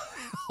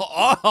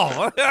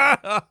 Oh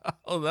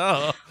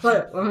no.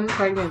 But when I'm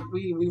pregnant,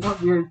 we want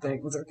weird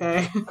things,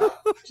 okay?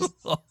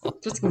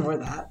 just ignore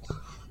that.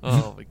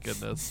 Oh my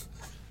goodness.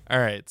 All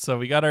right, so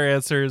we got our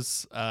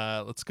answers.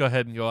 Let's go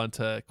ahead and go on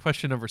to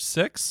question number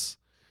 6.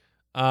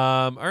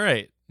 All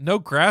right, no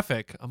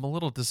graphic. I'm a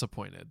little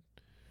disappointed.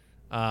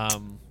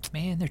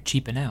 Man, they're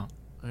cheaping out.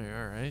 All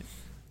right.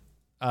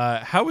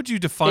 How would you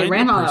define your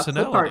personality? They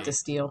ran on a clip art to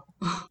steal.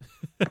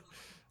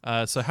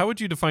 So how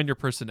would you define your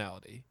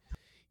personality?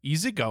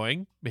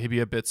 Easygoing, maybe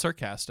a bit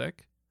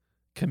sarcastic.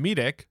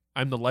 Comedic,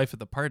 I'm the life of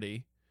the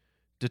party.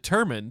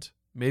 Determined,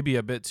 maybe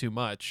a bit too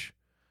much.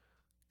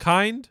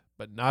 Kind,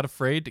 but not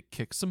afraid to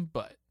kick some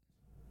butt.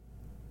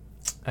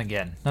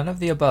 Again, none of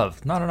the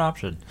above. Not an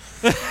option.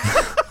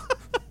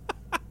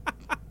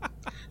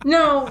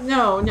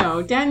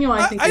 No. Daniel,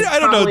 I think I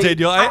don't know,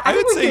 Daniel. I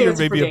would say you're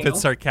maybe a bit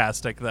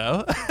sarcastic,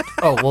 though.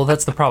 Oh, well,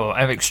 that's the problem.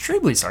 I'm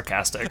extremely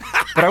sarcastic,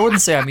 but I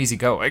wouldn't say I'm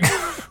easygoing.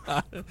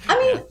 I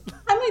mean,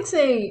 I might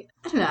say,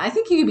 I don't know, I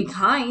think you could be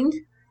kind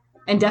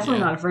and definitely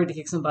not afraid to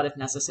kick some butt if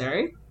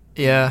necessary.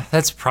 Yeah,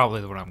 that's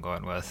probably the one I'm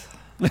going with.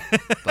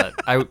 But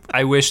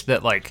I wish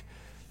that, like,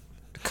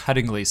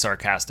 cuttingly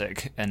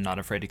sarcastic and not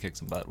afraid to kick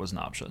some butt was an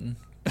option.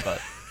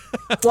 But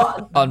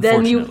well,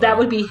 then that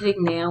would be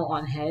hitting nail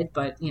on head.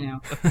 But you know,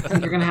 I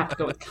think you're gonna have to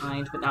go with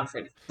kind, but not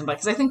afraid to kick some butt.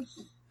 Because I think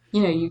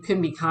you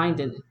can be kind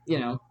in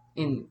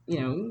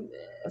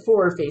a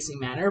forward-facing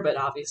manner, but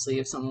obviously,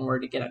 if someone were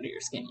to get under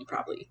your skin, you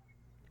probably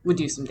would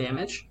do some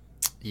damage.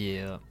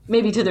 Yeah,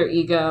 maybe to their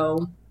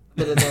ego.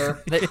 Bit of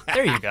their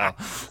there you go.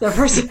 Their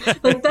person,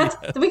 like that's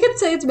we could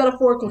say it's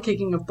metaphorical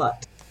kicking of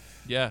butt.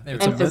 Yeah,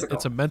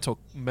 it's a mental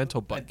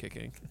butt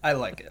kicking. I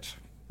like it.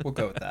 We'll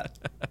go with that.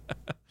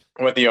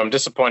 I'm with you. I'm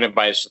disappointed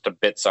by it's just a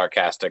bit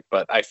sarcastic,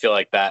 but I feel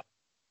like that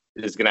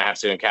is going to have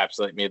to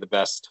encapsulate me the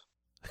best.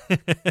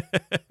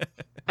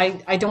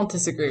 I don't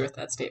disagree with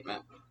that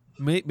statement.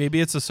 Maybe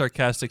it's a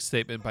sarcastic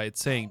statement by it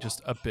saying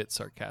just a bit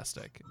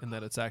sarcastic, and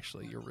that it's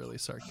actually you're really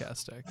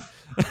sarcastic.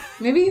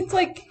 Maybe it's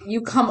like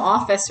you come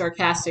off as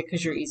sarcastic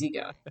because you're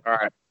easygoing. All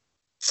right,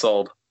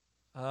 sold.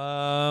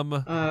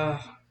 Colin.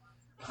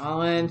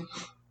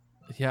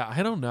 Yeah,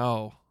 I don't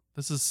know.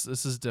 This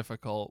is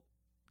difficult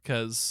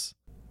because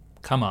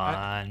Come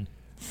on.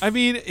 I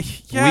mean,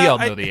 yeah, we all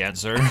know the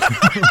answer.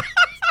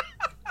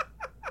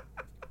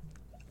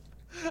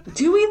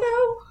 Do we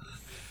though?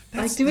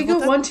 Like, do we go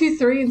 1, 2,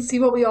 3 and see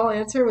what we all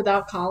answer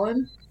without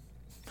Colin?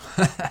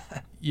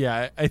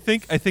 Yeah, I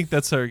think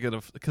that's how we're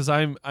gonna because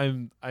I don't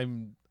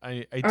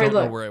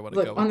know where I want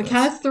to go. On the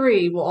count of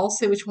 3, we'll all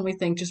say which one we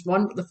think. Just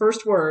the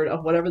first word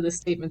of whatever the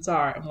statements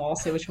are, and we'll all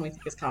say which one we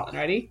think is Colin.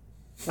 Ready?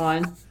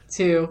 1,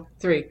 2,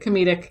 3.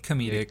 Comedic.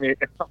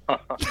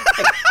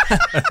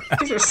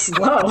 These are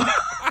slow.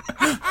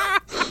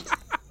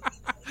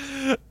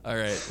 All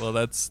right. Well,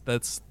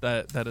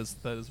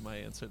 that is my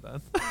answer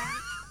then.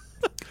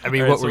 I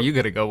mean, what were you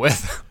gonna go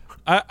with?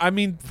 I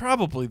mean,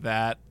 probably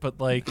that,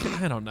 but like,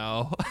 I don't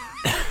know.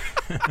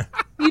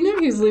 You know,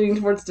 he was leaning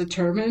towards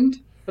determined,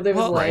 but it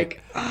was right.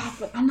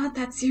 but I'm not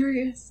that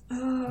serious.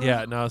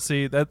 Yeah, no.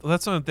 See,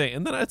 that's one thing,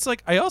 and then it's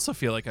like I also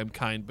feel like I'm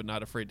kind, but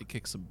not afraid to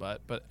kick some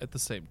butt. But at the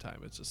same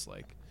time, it's just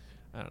like,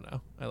 I don't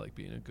know. I like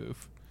being a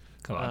goof.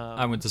 Come on,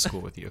 I went to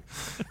school with you.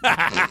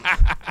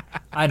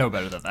 I know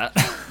better than that.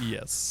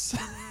 Yes.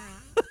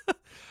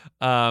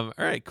 All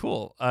right,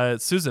 cool.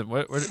 Susan,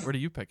 where do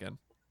you pick in?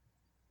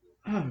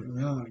 Oh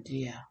no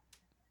idea.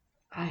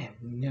 I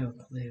have no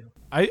clue.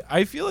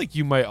 I feel like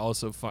you might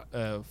also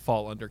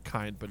fall under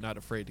kind, but not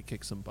afraid to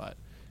kick some butt,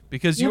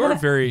 because Yeah, you are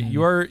but very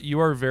you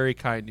are very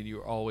kind, and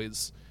you're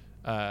always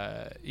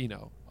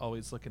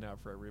always looking out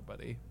for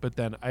everybody. But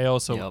then I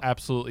also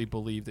absolutely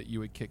believe that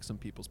you would kick some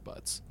people's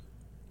butts.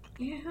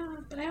 Yeah,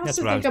 but I That's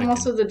also what I think was I'm thinking.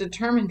 also the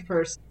determined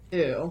person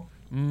too.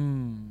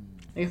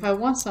 Like, if I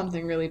want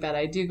something really bad,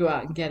 I do go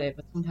out and get it,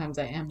 but sometimes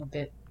I am a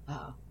bit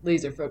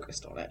laser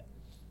focused on it.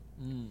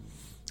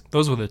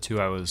 Those were the two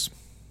I was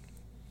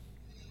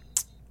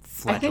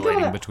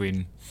flagellating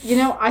between. You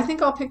know, I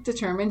think I'll pick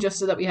determined just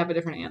so that we have a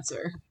different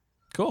answer.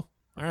 Cool.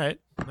 All right.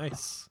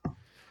 Nice.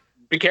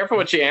 Be careful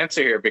what you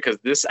answer here, because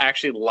this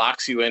actually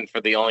locks you in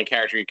for the only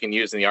character you can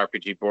use in the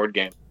RPG board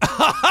game.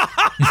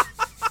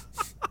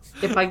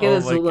 If I get a my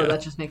Zula, God.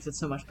 that just makes it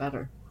so much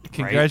better.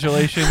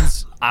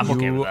 Congratulations. I'm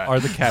okay you with that. are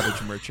the cabbage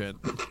merchant.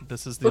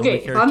 This is the only Okay,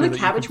 if character I'm that the you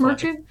cabbage can play.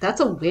 merchant,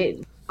 that's a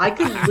win. I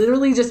could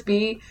literally just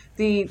be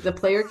the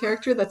player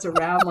character that's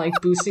around, like,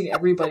 boosting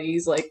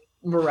everybody's, like,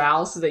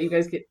 morale so that you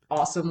guys get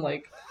awesome,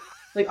 like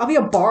I'll be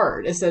a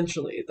bard,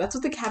 essentially. That's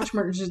what the cabbage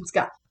merchant's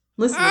got.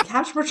 Listen, the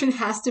cabbage merchant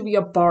has to be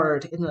a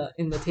bard in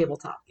the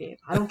tabletop game.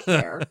 I don't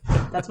care.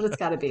 That's what it's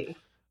got to be.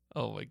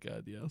 Oh my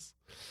God, yes.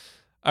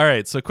 All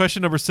right, so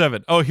question number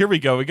 7. Oh, here we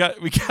go. We got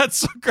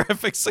some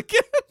graphics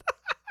again.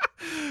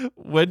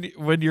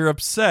 When you're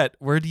upset,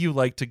 where do you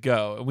like to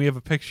go? And we have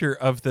a picture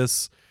of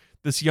this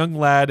young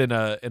lad in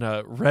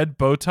a red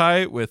bow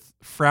tie with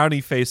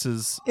frowny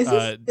faces. Is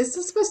this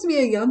supposed to be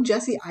a young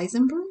Jesse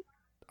Eisenberg?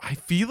 I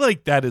feel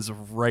like that is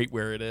right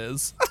where it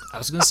is. I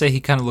was gonna say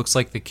he kind of looks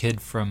like the kid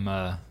from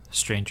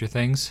Stranger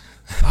Things.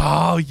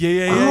 Oh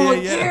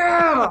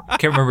yeah. I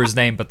can't remember his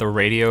name, but the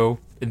radio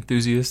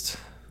enthusiast.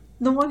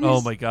 The one who Oh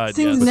my God,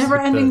 sings yes. "Never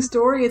Ending The-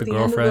 Story" at the the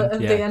end of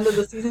girlfriend, the end of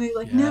the season. He's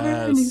like, Yes. "Never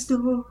Ending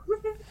Story."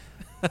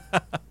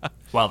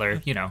 While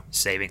they're,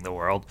 saving the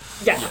world.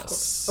 Yeah.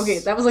 Yes. Okay,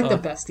 that was like the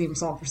best theme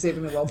song for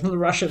saving the world from the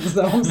Russians,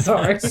 though. I'm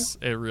sorry. Yes,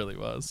 it really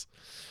was.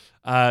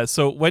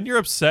 So when you're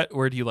upset,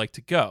 where do you like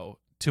to go?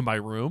 To my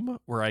room,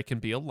 where I can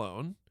be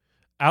alone.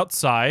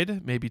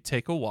 Outside, maybe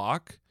take a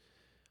walk.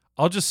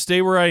 I'll just stay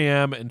where I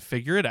am and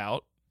figure it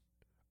out.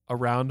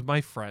 Around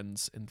my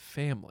friends and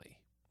family.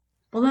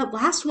 Well, that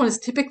last one is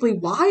typically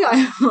why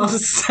I'm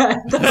upset,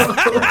 though.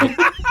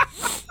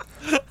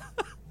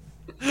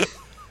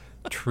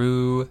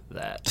 True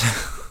that.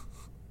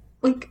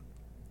 Like,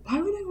 why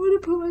would I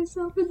want to put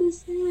myself in the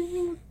same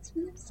room as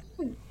when I'm upset?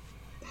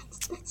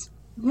 That's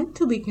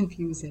mentally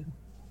confusing.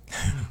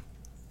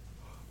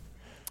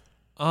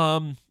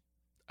 I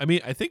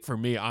mean, I think for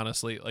me,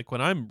 honestly, like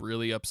when I'm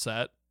really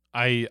upset,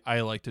 I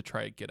like to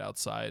try and get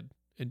outside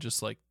and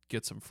just like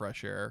get some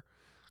fresh air,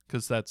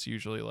 because that's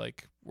usually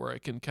like where I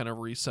can kind of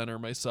recenter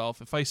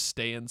myself. If I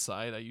stay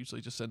inside, I usually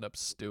just end up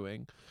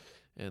stewing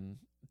and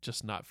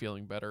just not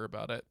feeling better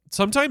about it.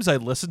 Sometimes I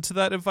listen to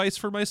that advice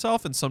for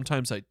myself, and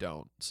sometimes I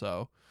don't.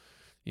 So,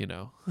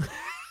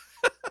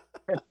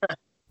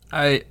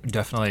 I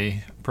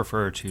definitely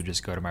prefer to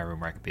just go to my room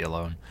where I can be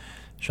alone.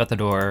 Shut the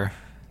door,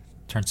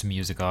 turn some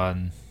music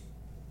on,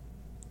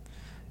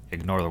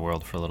 ignore the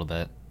world for a little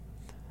bit.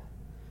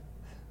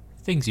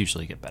 Things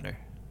usually get better.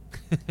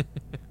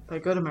 If I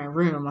go to my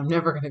room, I'm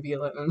never going to be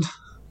alone.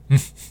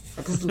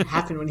 That doesn't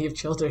happen when you have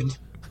children.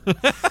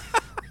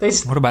 They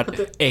just What about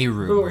put a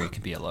room where you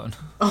can be alone?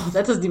 Oh,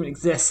 that doesn't even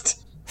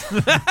exist.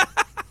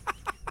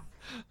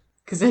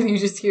 Because then you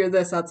just hear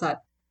this outside.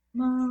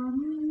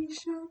 Mommy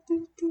shark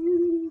doo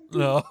doo.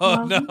 No,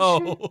 Mommy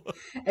no. shark.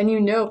 And you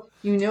know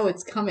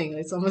it's coming.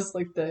 It's almost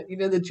like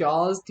the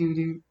Jaws doo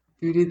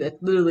doo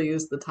that literally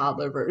is the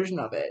toddler version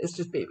of it. It's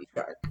just baby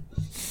shark.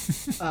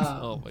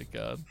 Oh my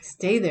god.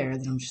 Stay there,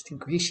 then I'm just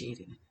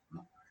ingratiating.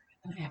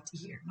 And I have to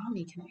hear,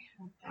 Mommy, can I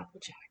have Apple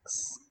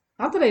Jacks?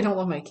 Not that I don't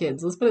love my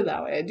kids. Let's put it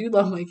that way. I do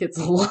love my kids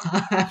a lot.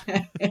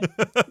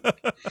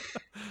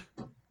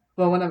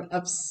 But when I'm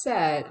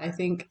upset, I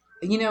think,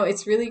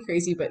 it's really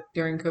crazy, but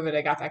during COVID,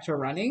 I got back to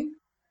running.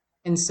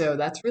 And so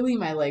that's really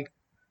my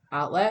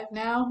outlet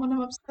now when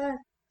I'm upset.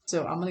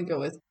 So I'm going to go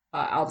with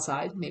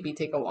outside, maybe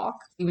take a walk,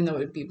 even though it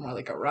would be more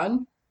like a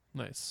run.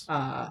 Nice.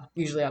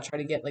 Usually I'll try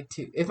to get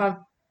if I'm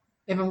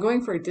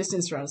going for a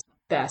distance run, it's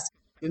best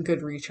a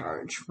good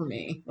recharge for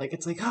me.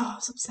 It's like, oh, I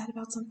was upset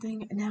about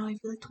something, and now I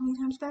feel like 20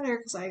 times better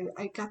because I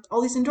got all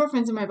these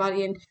endorphins in my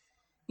body, and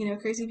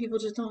crazy people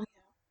just don't.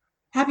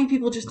 Happy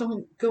people just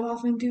don't go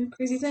off and do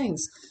crazy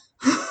things.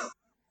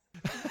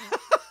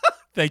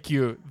 Thank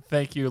you,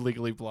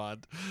 Legally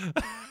Blonde.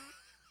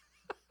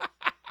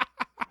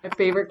 My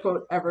favorite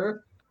quote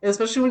ever,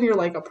 especially when you're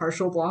like a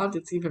partial blonde,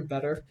 it's even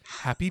better.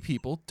 Happy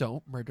people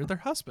don't murder their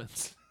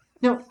husbands.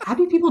 No,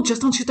 happy people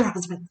just don't shoot their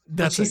husbands.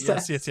 That's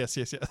it.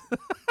 Yes.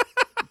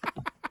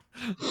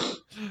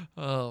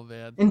 Oh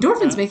man.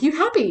 Endorphins make you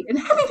happy, and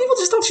happy people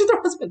just don't shoot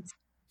their husbands.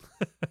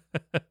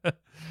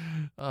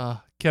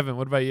 Kevin,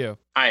 what about you?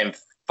 I am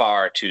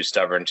far too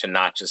stubborn to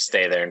not just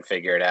stay there and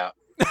figure it out.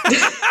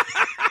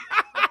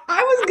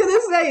 I was gonna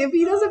say, if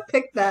he doesn't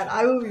pick that,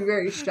 I will be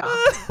very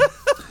shocked.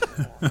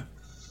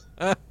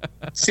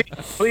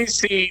 Please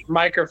see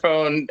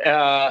microphone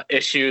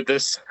issue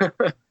this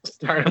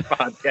start a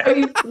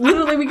podcast.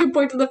 Literally, we can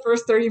point to the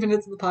first 30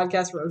 minutes of the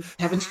podcast where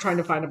Kevin's trying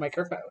to find a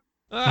microphone.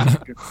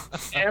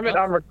 Damn it,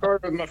 I'm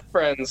recording with my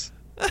friends.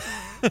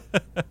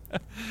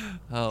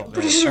 Oh, I'm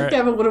pretty sure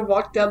Kevin would have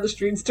walked down the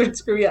street and started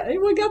screaming out,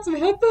 anyone got some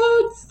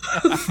headphones?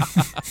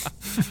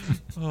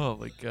 Oh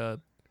my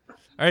god.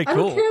 All right,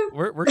 cool.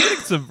 We're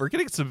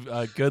getting some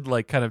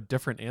good kind of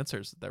different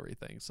answers with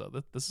everything. So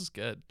this is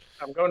good.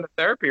 I'm going to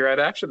therapy right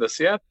after this.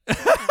 Yeah. You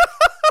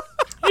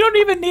don't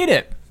even need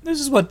it. This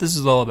is what this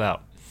is all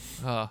about.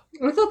 I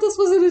thought this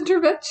was an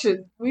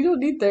intervention. We don't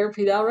need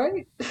therapy now,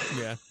 right?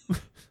 Yeah.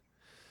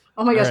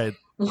 Oh my gosh. Right.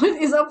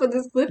 What is up with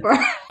this clip art?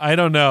 I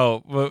don't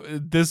know.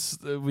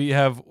 We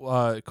have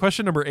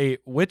question number 8.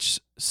 Which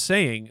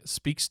saying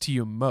speaks to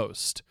you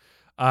most?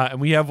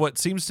 And we have what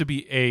seems to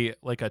be a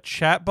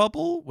chat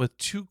bubble with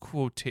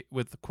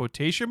with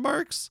quotation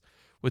marks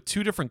with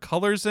 2 different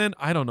colors in.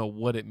 I don't know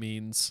what it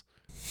means.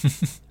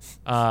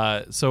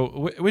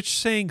 So which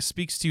saying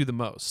speaks to you the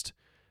most?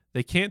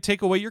 They can't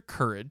take away your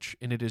courage,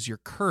 and it is your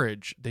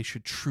courage they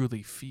should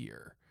truly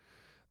fear.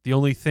 The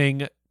only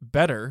thing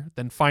better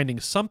than finding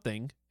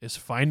something is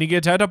finding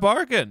it at a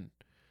bargain.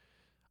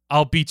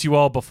 I'll beat you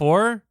all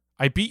before.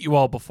 I beat you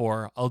all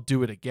before. I'll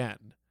do it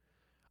again.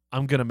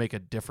 I'm going to make a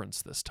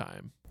difference this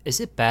time. Is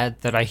it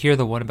bad that I hear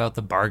the one about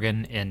the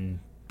bargain in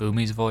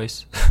Boomy's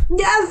voice?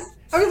 Yes!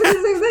 I was going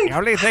to say the same thing. The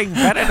only thing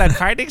better than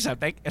finding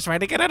something is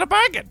finding it at a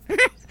bargain.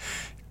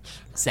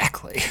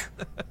 Exactly.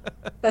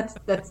 That's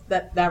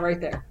that right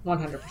there.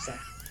 100%.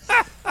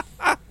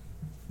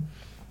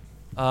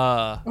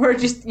 Or you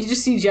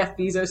just see Jeff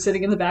Bezos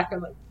sitting in the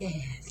background like,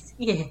 yes.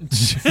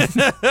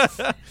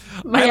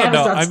 My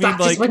Amazon stock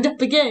just went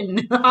up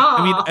again.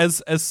 I mean,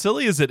 as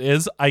silly as it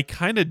is, I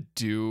kind of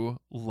do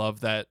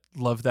love that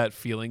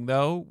feeling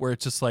though, where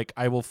it's just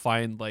I will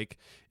find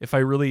if I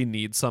really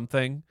need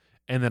something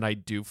and then I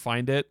do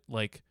find it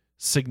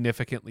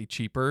significantly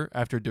cheaper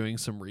after doing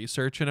some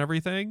research and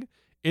everything.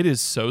 It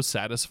is so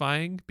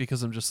satisfying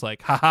because I'm just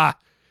haha,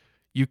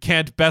 you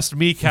can't best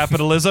me,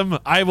 capitalism.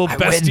 I will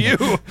best you.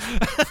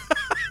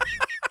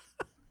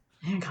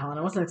 Man, Colin,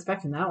 I wasn't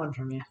expecting that one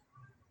from you.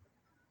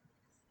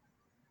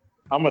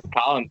 I'm with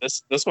Colin.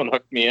 This one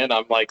hooked me in.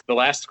 I'm the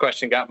last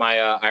question got my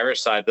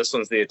Irish side. This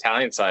one's the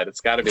Italian side.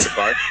 It's got to be the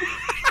bar.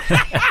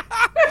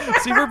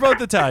 See, we're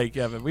both Italian,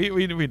 Kevin.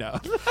 We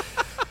know.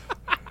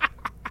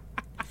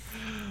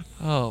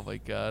 Oh my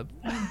god.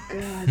 Oh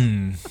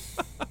god.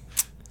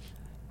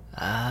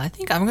 I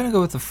think I'm going to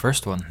go with the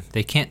first one.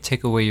 They can't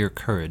take away your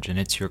courage, and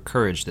it's your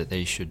courage that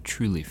they should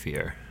truly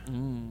fear.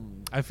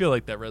 I feel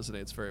like that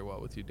resonates very well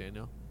with you,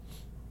 Daniel.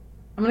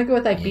 I'm going to go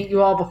with I beat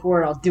you all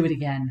before, I'll do it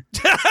again.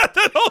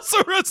 That also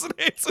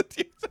resonates with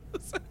you.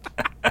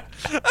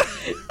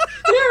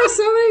 There are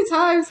so many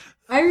times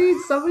I read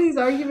somebody's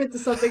argument to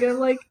something, and I'm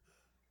like,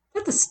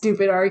 that's a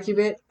stupid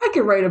argument. I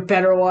could write a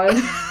better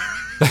one.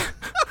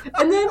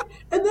 And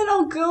then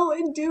I'll go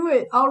and do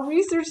it. I'll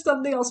research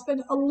something. I'll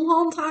spend a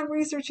long time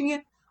researching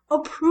it. I'll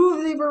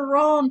prove they were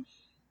wrong.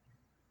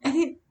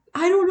 And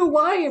I don't know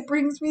why it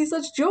brings me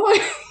such joy.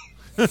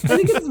 I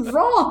think it's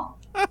wrong.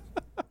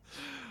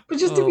 But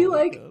just to be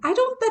that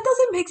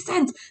doesn't make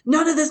sense.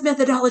 None of this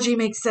methodology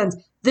makes sense.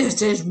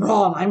 This is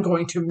wrong. I'm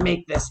going to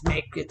make this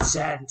make it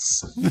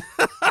sense.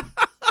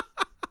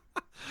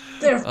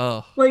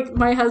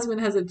 My husband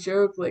has a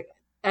joke,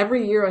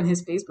 every year on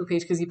his Facebook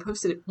page, because he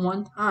posted it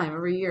one time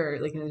every year,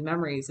 in his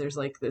memories, there's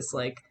this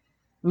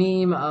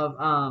meme of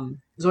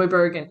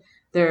Zoidberg, and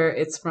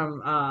it's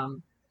from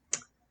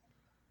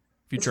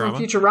It's from Futurama.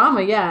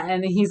 Futurama, yeah,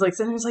 and he's like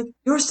sitting there, he's like,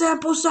 your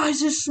sample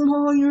size is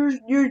small, your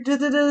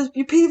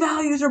p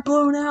values are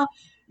blown out,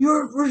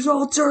 your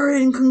results are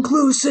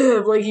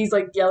inconclusive. Like he's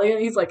like yelling,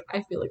 and he's like,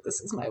 I feel like this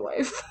is my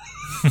wife.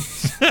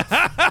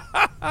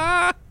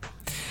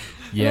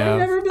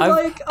 Yeah,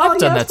 I've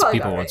done that to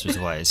people once or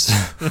twice.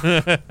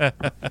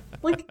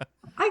 Like,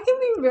 I can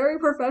be very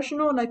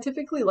professional, and I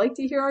typically like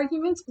to hear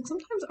arguments, but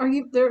sometimes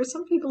there are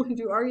some people who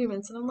do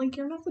arguments, and I'm like,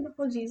 your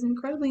methodology is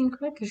incredibly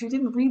incorrect because you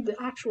didn't read the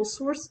actual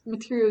source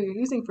material you're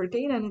using for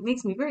data, and it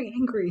makes me very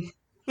angry.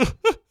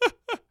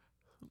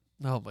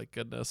 Oh my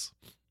goodness.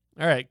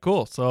 All right,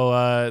 cool.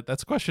 So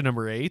that's question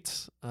number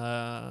 8. All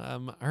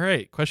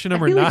right, question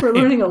number I feel 9. like we're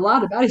learning a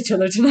lot about each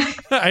other tonight.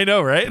 I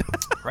know, right?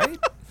 Right?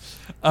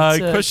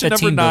 Question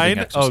number 9.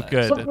 exercise. Oh,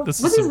 good. What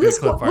This is is some good this?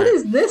 clip What art.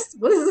 is this?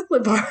 What is this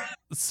clip art?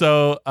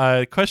 So,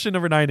 question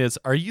number 9 is: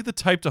 are you the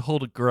type to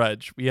hold a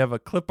grudge? We have a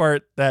clip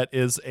art that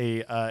is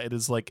it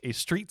is like a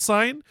street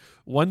sign.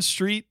 One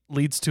street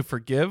leads to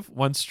forgive.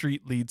 One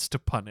street leads to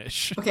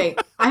punish. Okay,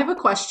 I have a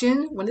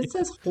question. When it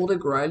says hold a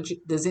grudge,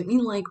 does it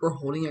mean like we're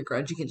holding a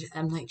grudge against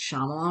M. Night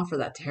Shyamalan for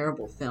that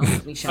terrible film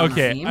that we shall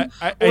Okay, not name?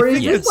 I Or is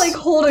think this it's like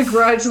hold a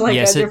grudge like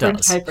Yes, a it different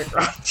does. type of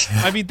grudge?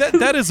 I mean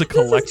that is a two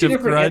collective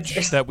different grudge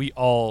answers. that we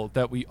all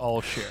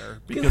share,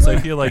 because I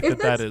feel like if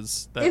that that's-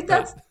 is if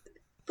that's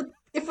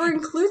if we're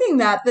including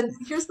that, then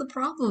here's the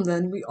problem.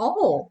 Then we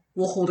all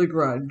will hold a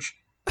grudge.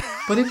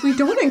 But if we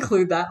don't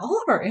include that,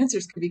 all of our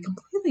answers could be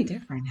completely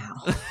different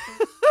now.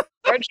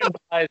 Grudge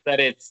implies that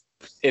it's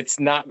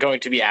not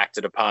going to be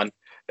acted upon.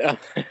 All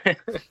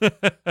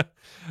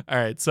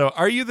right. So,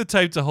 are you the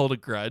type to hold a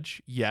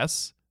grudge?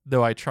 Yes,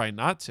 though I try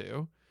not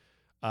to.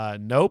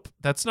 Nope,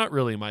 that's not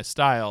really my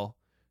style.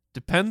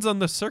 Depends on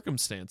the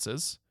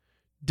circumstances.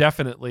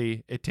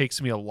 Definitely, it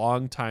takes me a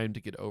long time to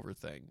get over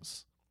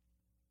things.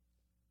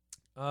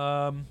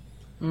 For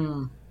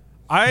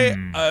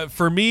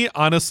me,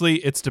 honestly,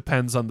 it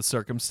depends on the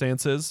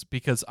circumstances,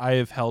 because I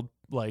have held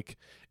like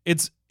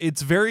it's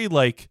very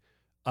like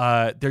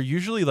they're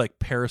usually like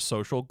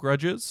parasocial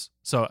grudges.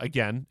 So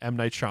again, M.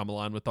 Night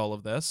Shyamalan with all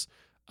of this.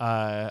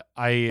 I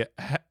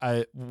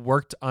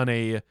worked on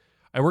a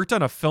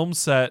film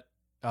set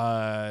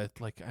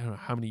like I don't know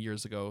how many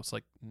years ago. It's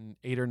like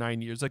 8 or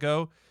 9 years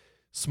ago.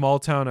 Small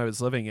town I was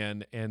living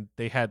in, and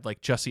they had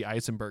like Jesse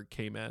Eisenberg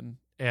came in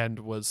and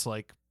was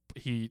like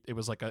it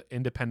was like an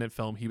independent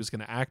film he was going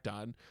to act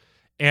on,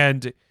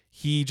 and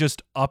he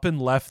just up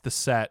and left the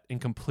set and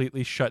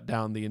completely shut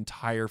down the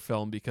entire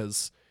film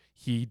because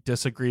he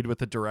disagreed with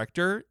the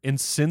director. And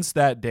since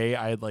that day,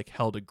 I had like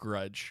held a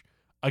grudge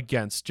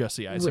against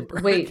Jesse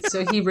Eisenberg. Wait,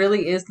 so he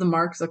really is the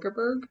Mark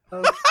Zuckerberg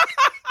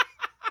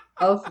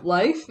of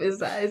life? Is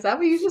that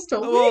what you just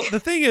told me? Well, the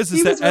thing is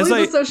He that was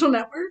really the social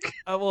network.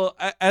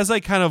 As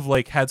I kind of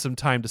like had some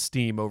time to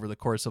steam over the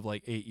course of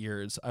like 8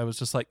 years, I was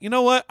just like, you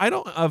know what? I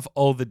don't have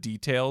all the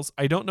details.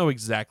 I don't know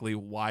exactly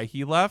why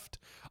he left.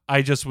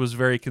 I just was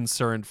very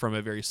concerned from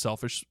a very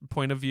selfish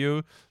point of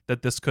view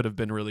that this could have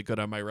been really good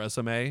on my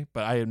resume,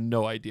 but I had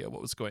no idea what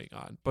was going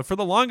on. But for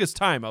the longest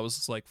time, I was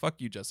just like, fuck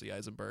you, Jesse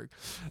Eisenberg.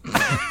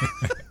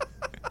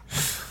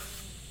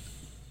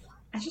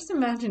 I just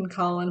imagine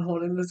Colin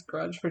holding this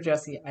grudge for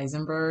Jesse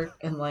Eisenberg,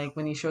 and like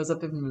when he shows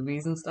up in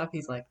movies and stuff,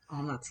 he's like, "Oh,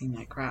 I'm not seeing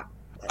that crap."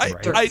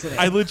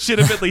 I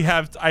legitimately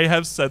have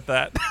said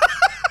that.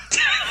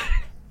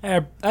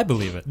 I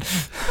believe it.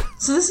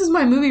 So this is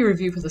my movie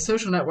review for The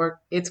Social Network.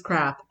 It's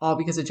crap, all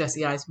because of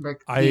Jesse Eisenberg.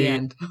 The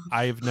end.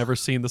 I've never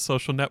seen The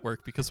Social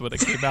Network because when it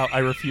came out, I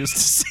refused to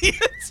see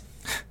it.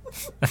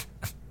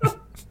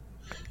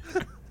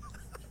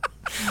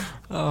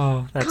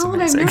 Oh, that's Colin,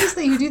 amazing. I've noticed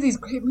that you do these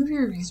great movie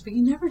reviews, but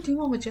you never do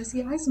one with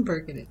Jesse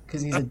Eisenberg in it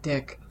because he's a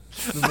dick.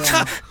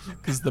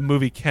 Because the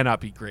movie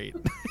cannot be great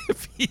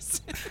if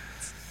he's in it.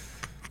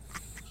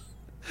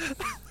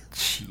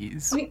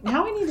 Jeez. Wait,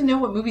 now I need to know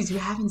what movies you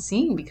haven't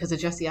seen because of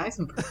Jesse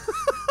Eisenberg.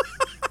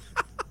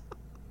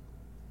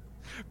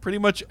 Pretty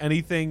much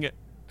anything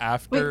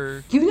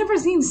after. Wait, you've never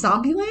seen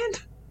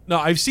Zombieland? No,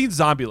 I've seen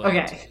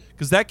Zombieland. Okay.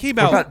 Because that came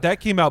out.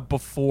 That came out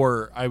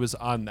before I was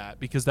on that,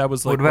 because that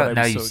was like What about I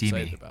Now was You so See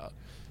excited Me? about.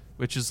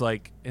 Which is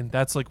like, and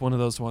that's like one of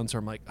those ones where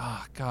I'm like,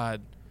 oh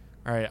God,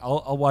 all right,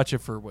 I'll watch it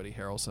for Woody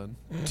Harrelson.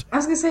 I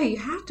was gonna say you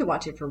have to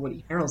watch it for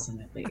Woody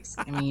Harrelson at least.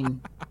 I mean,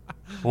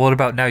 What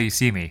about Now You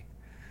See Me?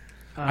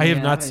 I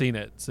have not seen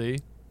it. See,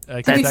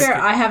 To be fair,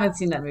 I haven't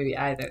seen that movie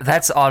either.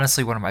 That's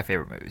honestly one of my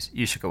favorite movies.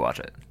 You should go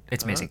watch it.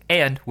 It's amazing.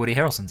 And Woody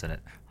Harrelson's in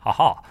it.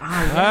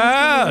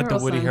 Haha. The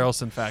Woody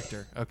Harrelson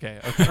factor. Okay.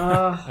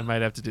 I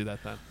might have to do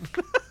that then.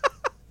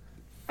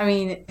 I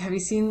mean, have you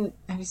seen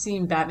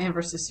Batman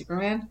versus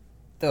Superman?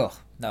 Ugh,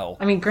 no.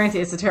 I mean, granted,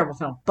 it's a terrible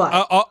film, but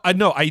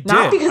No, I did.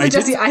 not because I of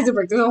Jesse did.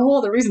 Eisenberg. There's a whole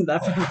other reason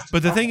that film.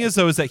 But the thing is,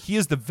 though, is that he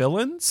is the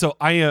villain, so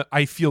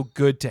I feel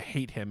good to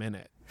hate him in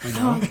it. You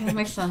know? Oh, okay, that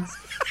makes sense.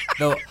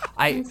 No,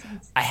 I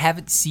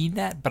haven't seen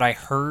that, but I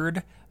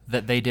heard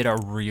that they did a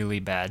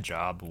really bad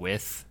job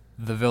with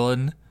the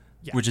villain.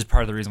 Yeah. which is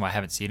part of the reason why I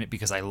haven't seen it,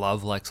 because I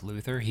love Lex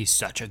Luthor. He's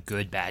such a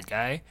good bad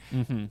guy.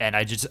 Mm-hmm. And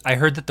I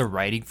heard that the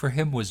writing for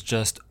him was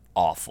just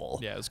awful.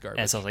 Yeah, it was garbage.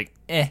 And so I was like,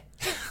 eh.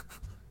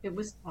 It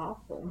was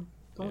awful.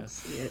 Don't Yeah.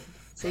 see it.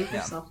 Save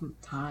yourself some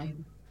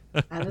time.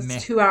 Meh.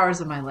 That's 2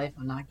 hours of my life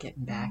I'm not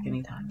getting back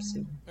anytime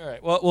soon. All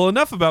right. Well,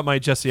 enough about my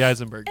Jesse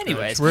Eisenberg.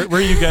 Anyways. grudge. Where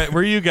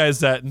are you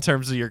guys at in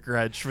terms of your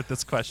grudge with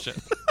this question?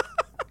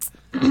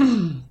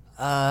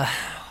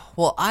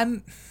 Well,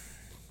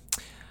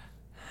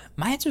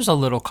 my answer's a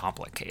little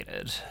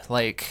complicated.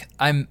 Like,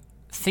 I'm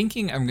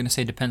thinking I'm going to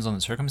say depends on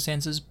the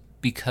circumstances,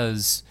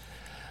 because,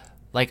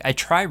 like, I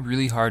try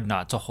really hard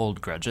not to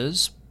hold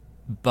grudges,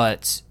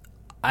 but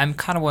I'm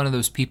kind of one of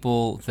those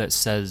people that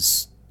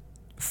says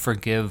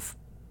forgive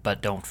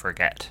but don't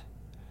forget.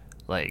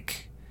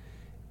 Like,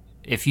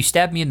 if you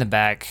stab me in the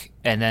back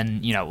and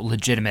then,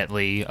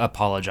 legitimately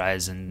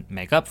apologize and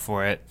make up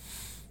for it,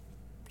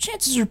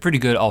 chances are pretty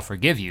good I'll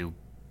forgive you,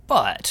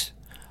 but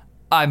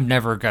I'm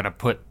never going to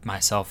put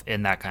myself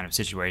in that kind of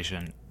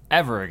situation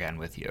ever again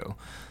with you.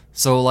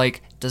 So,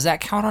 like, does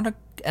that count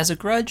as a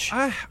grudge?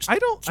 I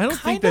don't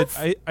think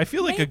that I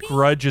feel like maybe? a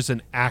grudge is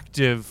an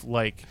active,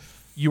 like,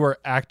 you are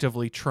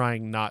actively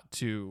trying not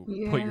to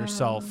put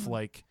yourself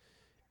like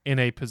in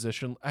a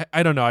position.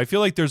 I don't know. I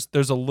feel like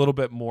there's a little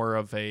bit more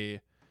of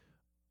a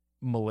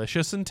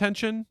malicious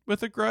intention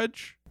with a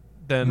grudge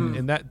than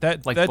and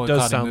that Like does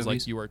boycotting sound movies?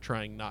 like you are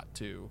trying not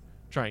to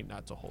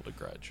hold a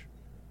grudge.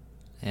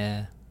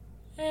 Yeah.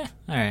 All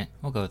right.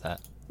 We'll go with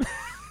that.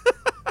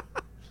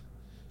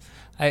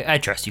 I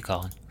trust you,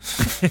 Colin.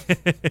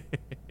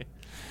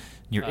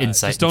 Your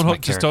insight.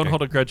 Just don't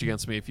hold a grudge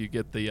against me if you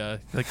get the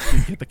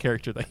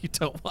character that you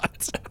don't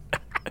want.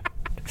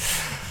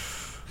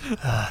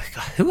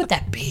 God, who would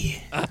that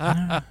be?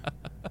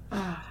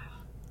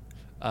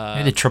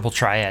 Maybe the triple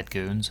triad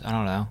goons. I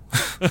don't know.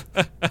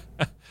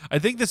 I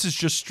think this is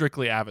just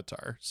strictly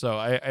Avatar, so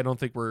I don't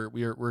think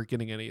we're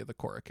getting any of the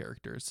Korra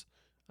characters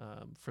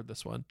for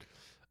this one.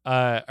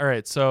 All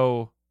right,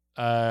 so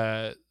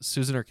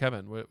Susan or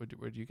Kevin, what do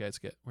you guys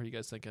get? What are you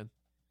guys thinking?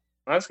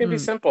 Well, it's gonna be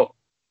simple.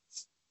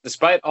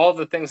 Despite all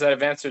the things that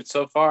I've answered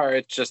so far,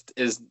 it just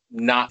is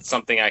not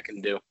something I can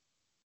do.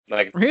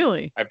 Like,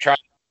 Really? I've tried.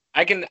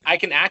 I can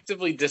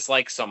actively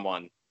dislike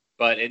someone,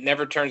 but it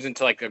never turns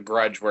into like a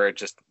grudge where it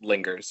just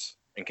lingers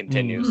and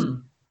continues.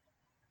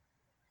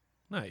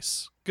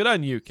 Nice, good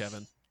on you,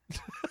 Kevin.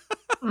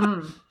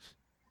 Not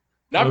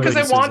What because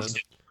about I you, want Susan?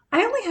 to.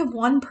 I only have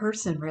one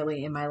person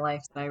really in my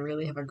life that I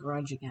really have a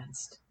grudge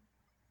against.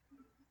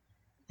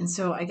 And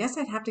so I guess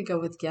I'd have to go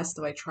with yes,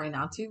 though I try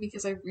not to,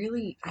 because I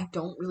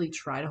don't really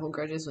try to hold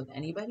grudges with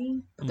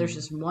anybody. But there's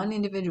just one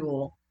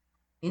individual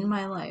in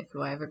my life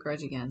who I have a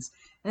grudge against.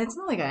 And it's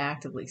not like I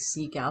actively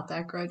seek out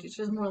that grudge. It's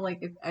just more like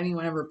if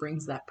anyone ever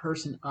brings that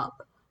person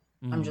up,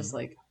 I'm just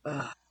like,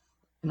 ugh.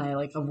 And I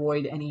like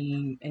avoid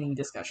any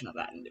discussion of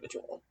that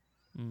individual.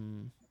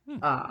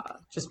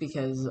 Just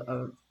because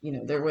of,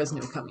 there was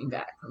no coming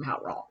back from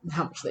how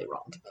much they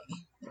wronged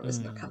me. There was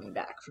no coming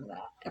back from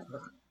that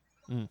ever.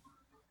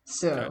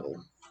 So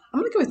I'm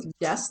going to go with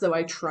yes, though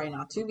I try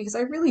not to, because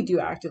I really do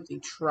actively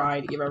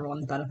try to give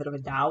everyone the benefit of a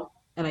doubt,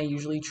 and I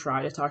usually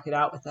try to talk it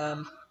out with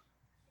them.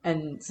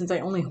 And since I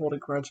only hold a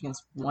grudge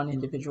against one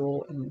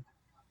individual, and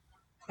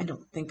I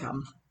don't think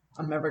I'm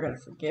ever going to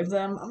forgive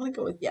them, I'm going to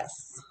go with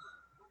yes.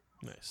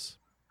 Nice,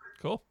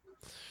 cool.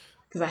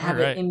 Because I have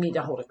it in me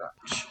to hold a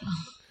grudge.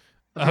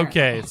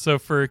 Okay, so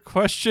for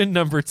question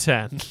number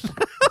 10,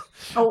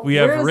 we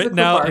have written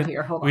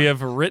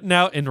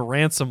out in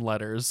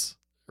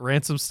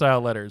ransom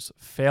style letters,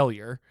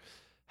 failure.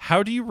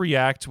 How do you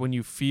react when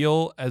you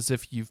feel as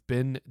if you've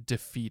been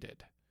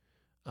defeated?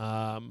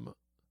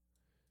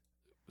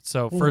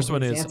 So first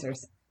one is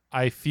answers.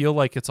 I feel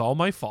like it's all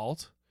my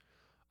fault.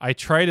 I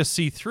try to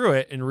see through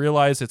it and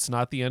realize it's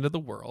not the end of the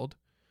world.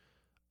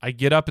 I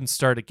get up and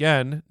start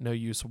again. No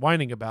use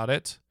whining about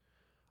it.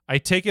 I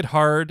take it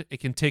hard.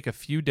 It can take a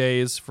few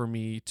days for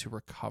me to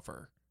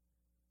recover.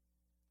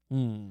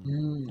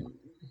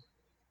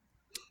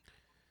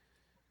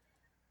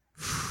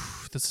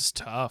 This is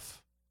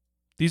tough.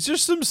 These are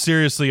some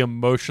seriously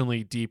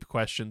emotionally deep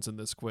questions in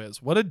this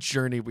quiz. What a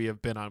journey we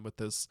have been on with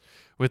this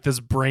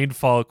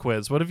brainfall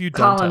quiz. What have you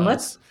done Colin, to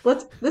us?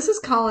 this is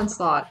Colin's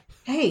thought.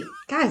 Hey,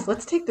 guys,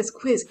 let's take this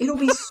quiz. It'll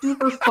be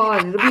super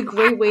fun. It'll be a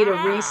great way to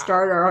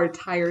restart our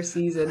entire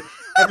season.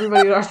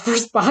 Everybody in our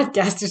first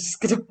podcast is just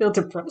going to feel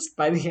depressed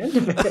by the end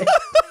of it.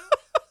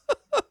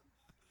 I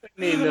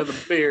need another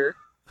beer.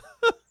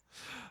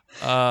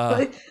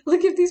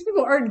 Look, if these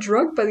people aren't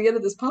drunk by the end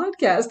of this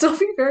podcast, I'll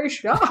be very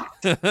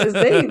shocked as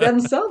they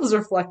themselves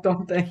reflect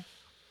on things.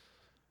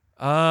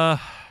 Why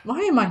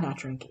am I not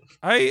drinking?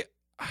 I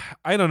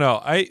don't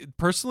know.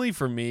 Personally,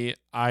 for me,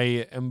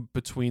 I am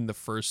between the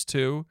first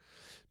two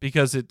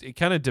because it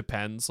kind of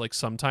depends. Like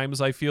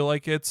sometimes I feel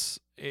like it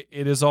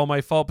is all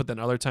my fault, but then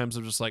other times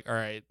I'm just like, all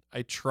right,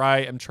 I'm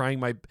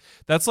trying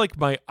that's like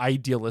my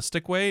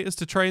idealistic way is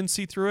to try and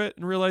see through it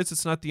and realize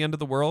it's not the end of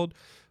the world.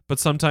 But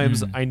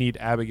sometimes I need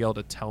Abigail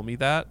to tell me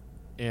that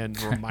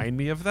and remind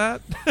me of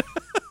that.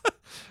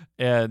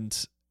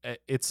 And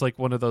it's like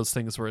one of those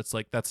things where it's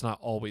like that's not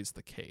always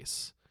the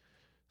case.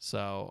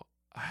 So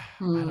I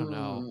don't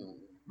know.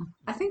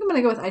 I think I'm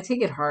gonna go with I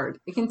take it hard.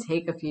 It can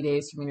take a few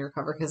days for me to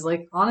recover because,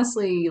 like,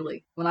 honestly,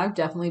 like when I've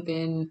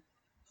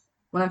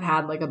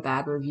had like a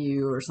bad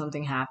review or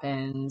something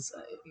happens,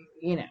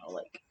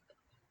 like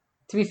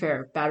to be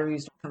fair, bad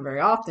reviews don't come very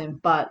often,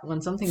 but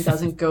when something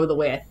doesn't go the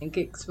way I think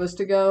it's supposed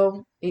to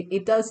go,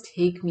 it does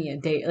take me a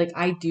day. Like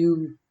I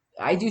do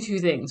two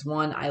things.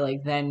 One, I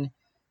like then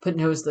put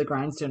nose to the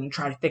grindstone and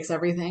try to fix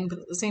everything, but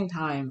at the same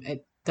time,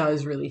 it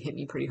does really hit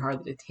me pretty hard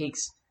that it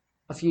takes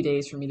a few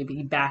days for me to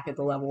be back at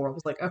the level where I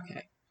was like,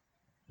 okay,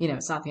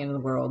 it's not the end of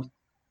the world.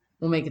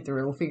 We'll make it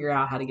through. We'll figure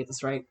out how to get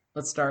this right.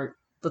 Let's talk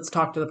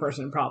to the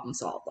person and problem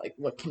solve. Like,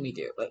 what can we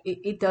do? But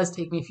it does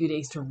take me a few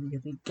days to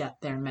really get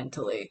there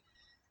mentally.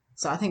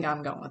 So I think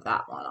I'm going with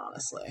that one,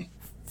 honestly.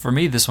 For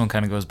me, this one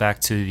kind of goes back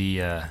to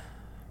the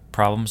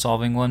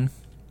problem-solving one.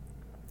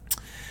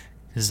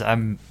 Because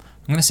I'm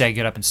going to say I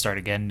get up and start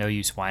again. No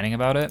use whining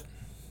about it.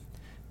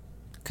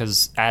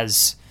 Because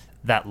as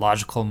that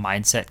logical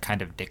mindset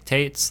kind of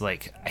dictates,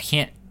 like, I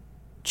can't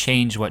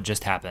change what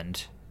just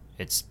happened.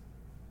 It's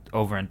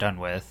over and done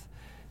with.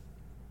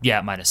 Yeah,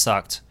 it might have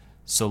sucked.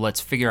 So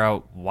let's figure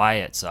out why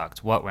it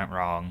sucked, what went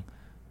wrong,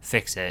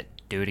 fix it,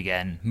 do it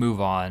again, move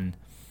on.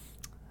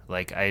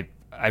 Like, I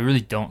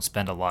really don't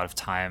spend a lot of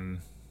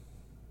time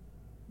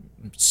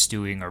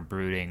stewing or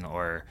brooding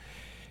or,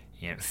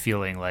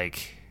 feeling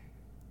like,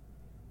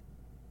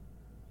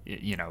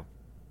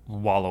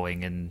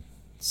 wallowing in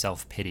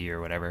self-pity or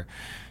whatever.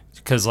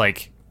 Because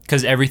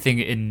everything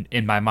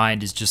in my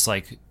mind is just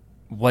like,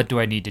 what do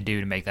I need to do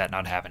to make that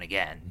not happen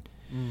again?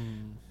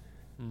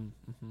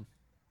 Mm-hmm.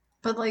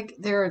 But, like,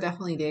 there are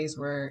definitely days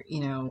where,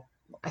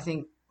 I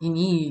think you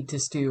need to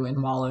stew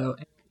and wallow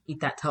and eat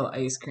that tub of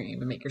ice cream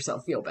and make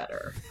yourself feel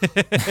better.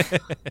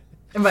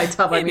 And by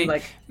tub, I mean,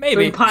 like,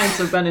 3 pints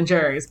of Ben &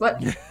 Jerry's.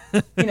 But,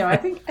 I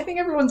think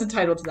everyone's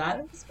entitled to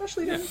that,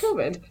 especially during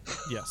COVID.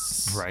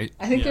 Yes. Right.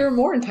 I think they're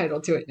more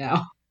entitled to it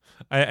now.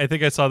 I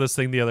think I saw this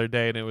thing the other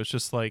day, and it was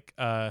just like,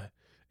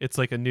 it's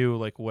like a new,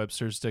 like,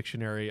 Webster's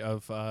dictionary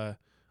of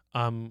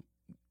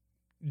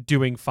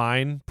doing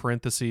fine,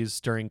 parentheses,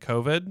 during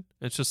COVID.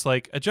 It's just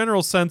like a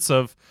general sense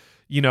of,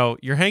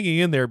 you're hanging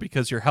in there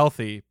because you're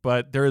healthy,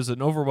 but there is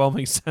an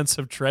overwhelming sense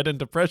of dread and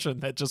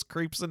depression that just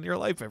creeps into your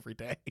life every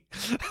day.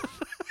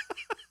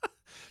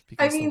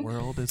 Because the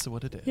world is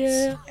what it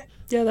is.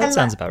 Yeah, that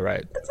sounds about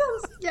right. That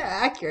sounds,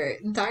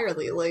 accurate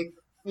entirely. Like,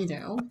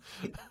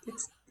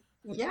 it's,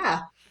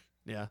 yeah.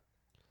 Yeah.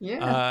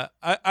 Yeah.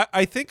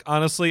 I think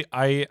honestly,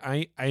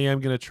 I am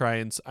gonna try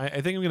and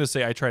I think I'm gonna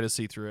say I try to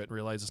see through it and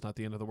realize it's not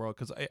the end of the world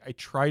because I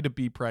try to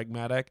be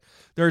pragmatic.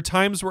 There are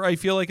times where I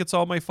feel like it's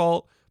all my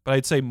fault, but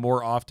I'd say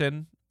more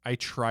often I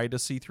try to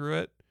see through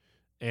it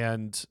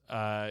and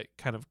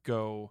kind of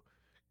go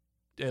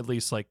at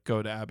least like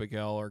go to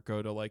Abigail or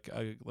go to like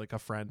a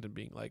friend and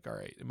being like, all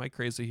right, am I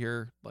crazy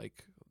here?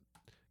 Like,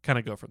 kind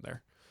of go from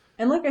there.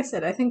 And like I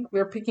said, I think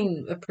we're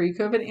picking the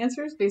pre-COVID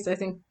answers because I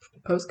think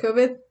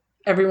post-COVID,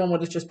 everyone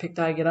would have just picked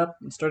I get up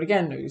and start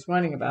again. No use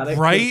whining about it.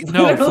 Right?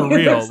 No, for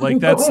real. Like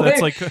that's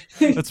like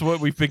that's what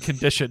we've been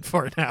conditioned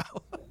for now.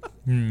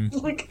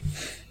 Like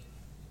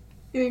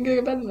you go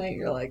to bed at night,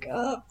 you're like,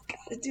 oh,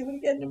 gotta do it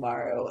again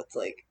tomorrow. It's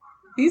like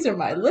these are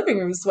my living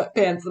room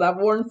sweatpants that I've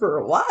worn for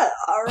a while.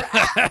 All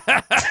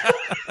right.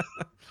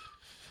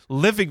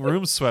 Living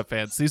room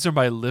sweatpants. These are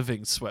my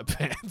living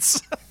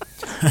sweatpants.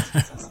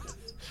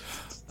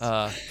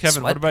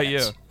 Kevin, what about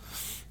you?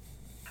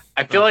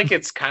 I feel like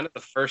it's kind of the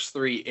first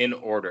 3 in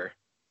order,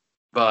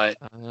 but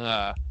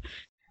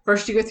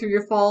first you go through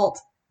your fault,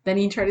 then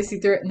you try to see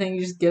through it, and then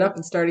you just get up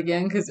and start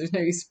again because there's no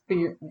use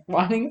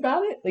whining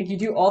about it. Like you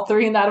do all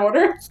 3 in that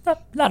order. It's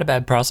not a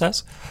bad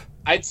process.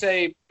 I'd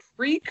say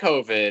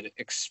pre-COVID,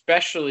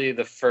 especially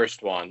the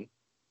first one.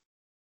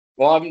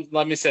 Well,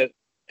 let me say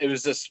it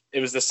was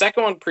the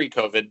second one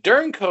pre-COVID.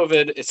 During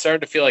COVID, it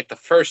started to feel like the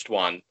first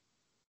one,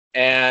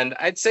 and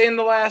I'd say in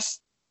the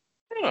last,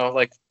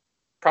 like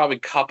probably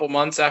couple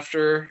months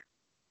after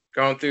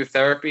going through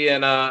therapy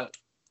and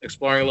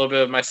exploring a little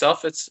bit of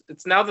myself, it's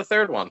now the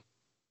third one.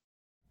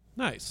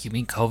 Nice. You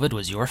mean COVID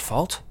was your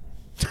fault?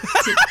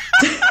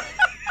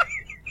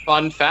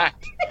 Fun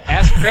fact.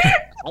 Ask Chris.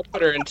 I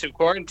put her into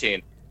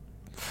quarantine.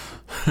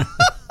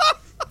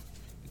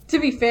 To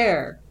be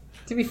fair,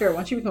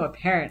 once you become a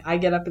parent, I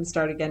get up and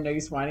start again, no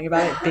use whining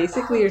about it.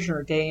 Basically, is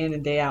your day in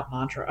and day out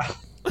mantra.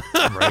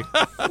 Right.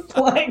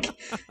 Like,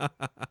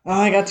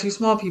 I got 2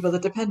 small people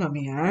that depend on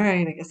me. All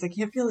right, I guess I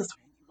can't feel this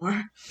way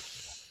anymore.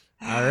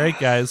 All right,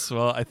 guys.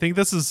 Well, I think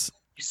this is...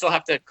 You still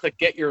have to click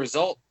get your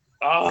result.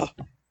 Oh.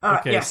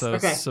 Okay, yes, so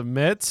okay.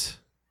 Submit.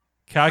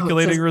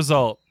 Calculating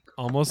result.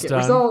 Almost done.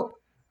 Result.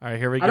 All right,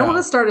 here we go. I don't want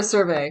to start a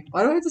survey.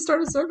 Why do I have to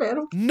start a survey?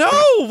 No!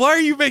 Why are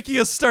you making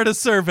us start a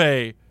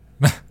survey?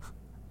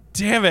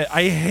 Damn it.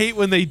 I hate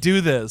when they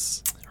do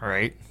this. All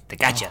right. They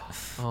got you.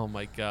 Oh,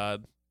 my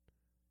God.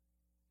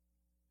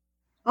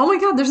 Oh, my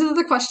God. There's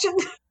another question.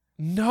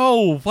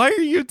 No. Why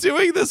are you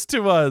doing this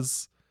to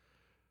us?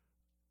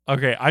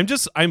 Okay,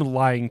 I'm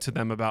lying to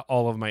them about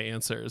all of my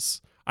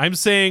answers. I'm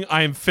saying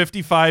I'm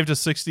 55 to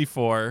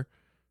 64.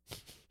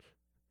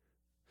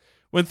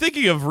 When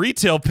thinking of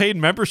retail paid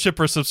membership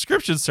or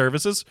subscription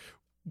services,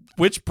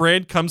 which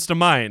brand comes to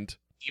mind?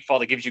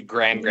 Default, it gives you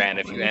grand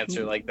if you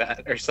answer like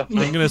that or something.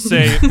 I'm going to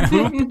say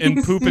Poop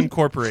and Poop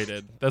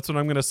Incorporated. That's what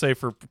I'm going to say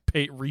for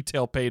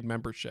retail paid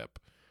membership.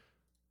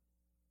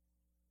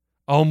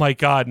 Oh my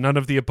God, none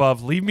of the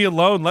above. Leave me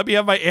alone. Let me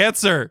have my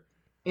answer.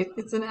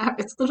 It's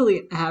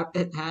literally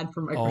an ad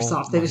from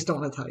Microsoft. They just don't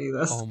want to tell you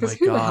this. Because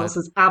who the hell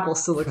says Apple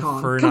Silicon?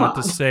 Prefer Come not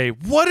on. to say.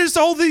 What is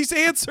all these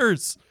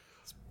answers?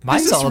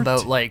 Mine's all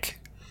about like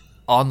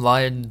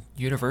online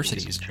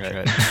universities.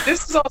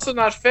 This is also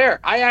not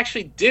fair. I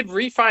actually did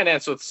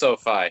refinance with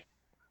SoFi.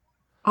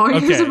 Oh,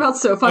 yours about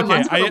SoFi. Okay,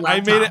 Mine's about a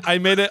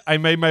laptop. I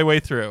made my way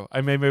through.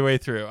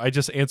 I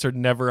just answered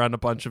never on a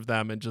bunch of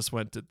them and just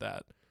went did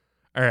that.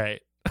 All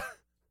right.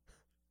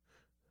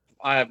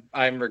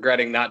 I'm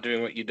regretting not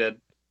doing what you did.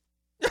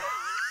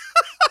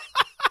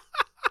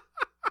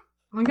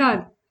 Oh my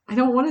God, I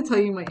don't want to tell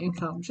you my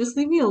income. Just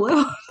leave me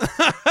alone.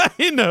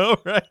 I know,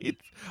 right?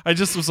 I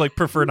just was like,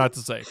 prefer not to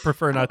say.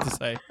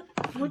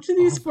 Which of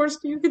these sports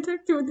do you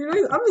connect to with your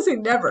I'm going to say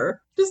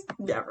never. Just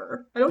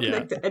never. I don't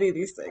connect to any of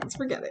these things.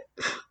 Forget it.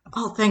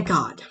 Oh, thank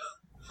God.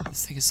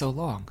 This thing is so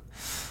long.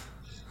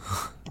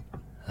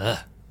 Oh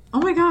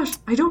my gosh,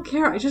 I don't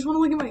care. I just want to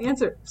look at my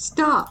answer.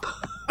 Stop.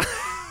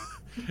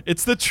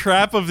 It's the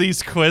trap of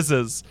these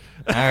quizzes.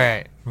 All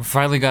right, we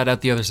finally got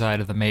out the other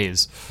side of the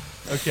maze.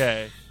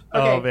 Okay.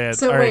 Okay, Oh man.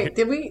 so all wait,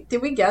 right.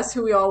 did we guess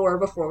who we all were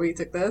before we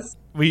took this?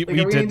 We Are we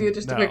gonna didn't. do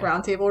just a quick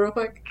round table real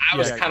quick? I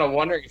was kind of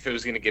wondering if it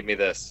was going to give me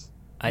this.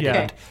 I Okay.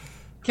 did.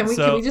 Can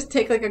we just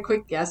take like a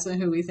quick guess on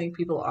who we think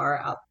people are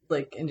out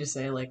like and just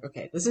say like,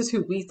 okay, this is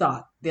who we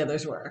thought the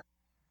others were.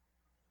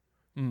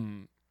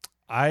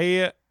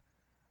 I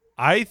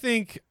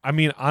think. I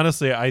mean,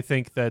 honestly, I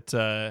think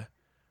that.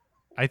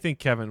 I think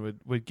Kevin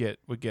would get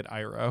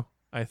Iroh.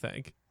 I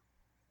think.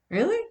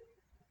 Really?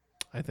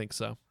 I think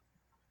so.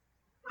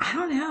 I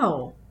don't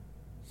know.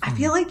 I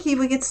feel like he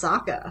would get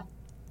Sokka.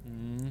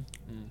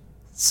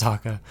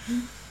 Sokka.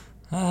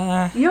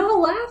 You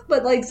all laugh,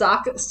 but like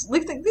Sokka,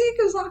 like think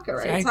of Sokka,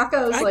 right?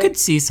 Sokka is I like could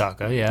see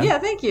Sokka, yeah. Yeah,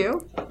 thank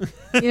you.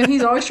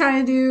 He's always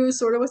trying to do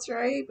sort of what's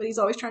right, but he's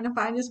always trying to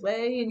find his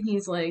way, and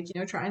he's like,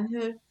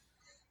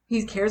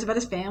 he cares about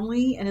his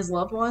family and his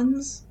loved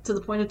ones to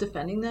the point of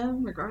defending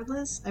them,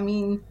 regardless. I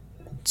mean,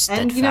 it's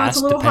a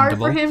little hard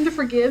for him to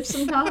forgive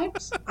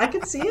sometimes. I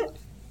could see it.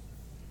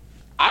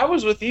 I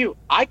was with you.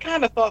 I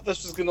kind of thought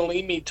this was going to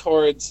lead me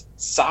towards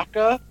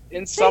Sokka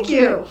in some Thank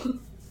you.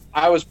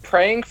 I was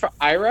praying for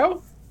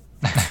Iroh.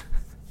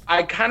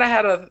 I kind of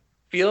had a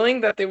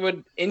feeling that they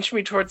would inch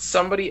me towards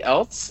somebody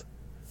else,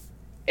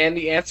 and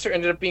the answer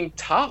ended up being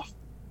Toph.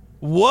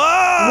 Whoa!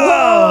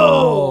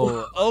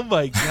 Oh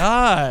my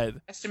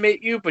God!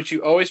 Estimate you, but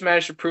you always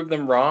manage to prove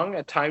them wrong.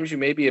 At times, you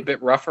may be a bit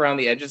rough around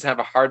the edges and have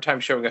a hard time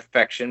showing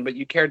affection, but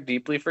you care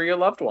deeply for your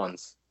loved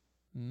ones.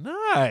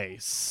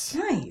 Nice.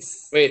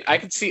 Wait, I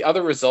could see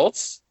other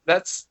results?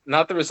 That's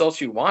not the results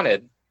you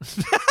wanted.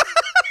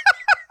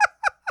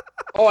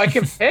 Oh, I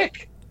can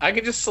pick. I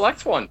can just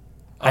select one.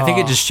 I think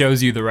it just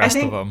shows you the rest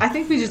of them. I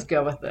think we just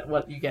go with it,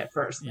 what you get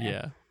first. Man.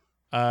 Yeah.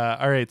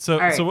 All right.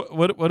 So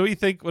what do we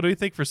think? What do we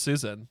think for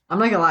Susan? I'm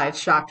not gonna lie, it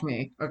shocked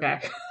me.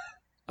 Okay.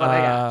 But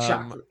I got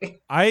shocked me.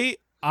 I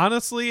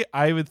honestly,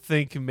 I would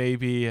think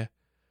maybe.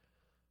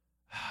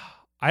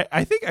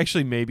 I think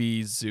actually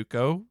maybe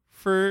Zuko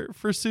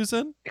for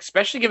Susan.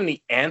 Especially given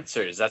the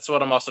answers. That's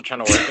what I'm also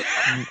trying to work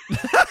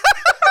with.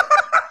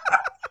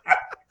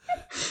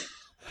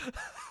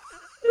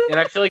 And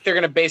I feel like they're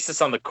going to base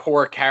this on the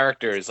core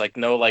characters, like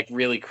no like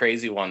really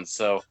crazy ones.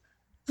 So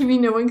you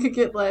mean no one could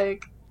get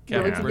like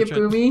no one could get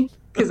Boomy?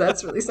 Because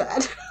that's really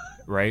sad.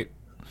 Right?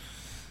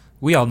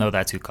 We all know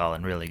that's who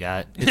Colin really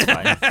got. It's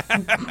fine.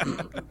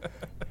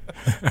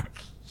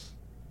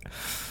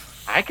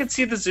 I could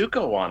see the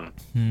Zuko one.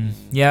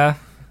 Yeah,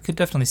 could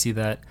definitely see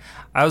that.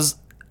 I was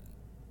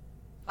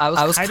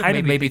kind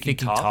of maybe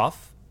thinking Toph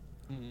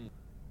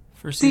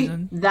for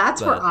Susan. See,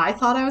 that's where I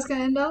thought I was going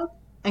to end up.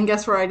 And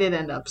guess where I did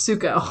end up?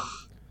 Zuko.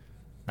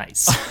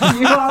 Nice.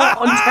 You are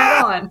on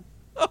dead on.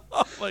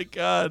 Oh my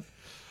God.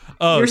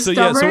 Oh, You're so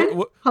stubborn. yeah.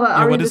 So Hold on,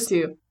 I'll read this to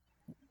you.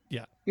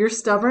 Yeah. You're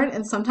stubborn,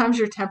 and sometimes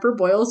your temper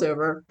boils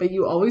over, but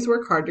you always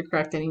work hard to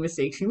correct any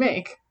mistakes you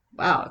make.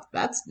 Wow,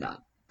 that's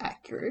not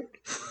accurate.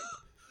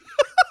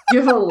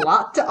 You have a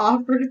lot to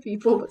offer to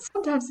people, but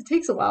sometimes it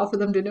takes a while for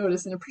them to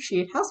notice and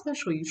appreciate how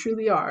special you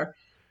truly are.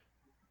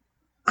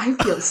 I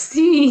feel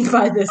seen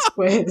by this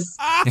quiz.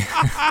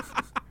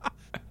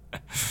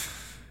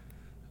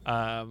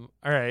 All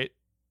right.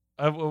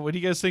 What do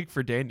you guys think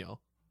for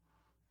Daniel?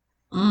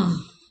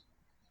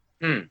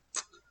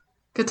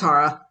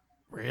 Katara.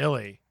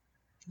 Really?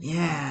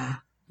 Yeah.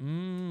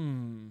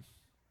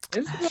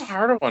 This is a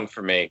harder one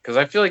for me because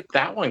I feel like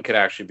that one could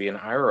actually be an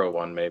Iroh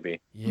one, maybe.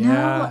 Yeah.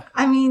 No,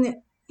 I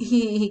mean,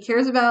 he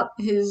cares about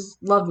his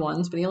loved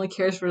ones, but he only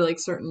cares for like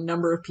certain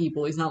number of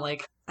people. He's not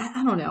like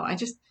I don't know.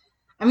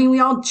 I mean, we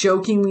all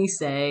jokingly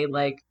say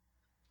like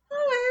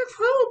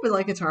but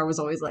like Katara was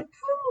always like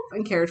help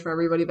and cared for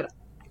everybody. But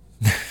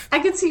I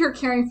could see her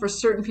caring for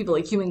certain people,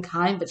 like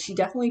humankind. But she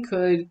definitely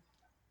could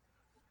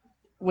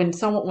when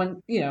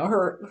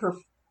her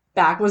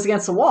back was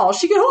against the wall,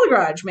 she could hold a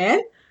grudge,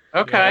 man.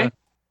 Okay. Yeah.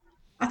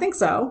 I think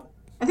so.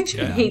 I think she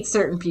could hate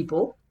certain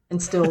people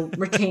and still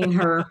retain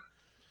her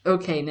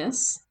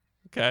okayness.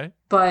 Okay.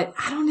 But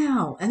I don't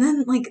know.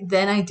 And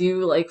then I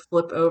do like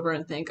flip over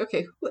and think,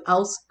 okay, who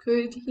else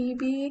could he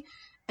be?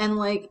 And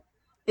like,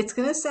 it's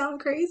gonna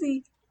sound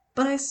crazy,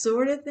 but I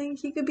sort of think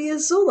he could be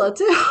Azula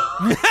too.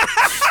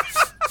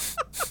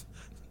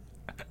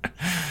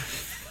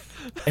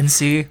 And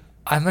see,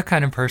 I'm the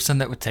kind of person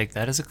that would take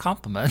that as a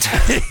compliment.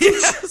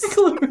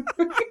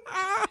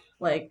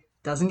 Like,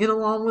 doesn't get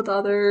along with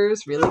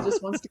others, really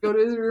just wants to go to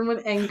his room when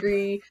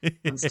angry,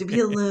 wants to be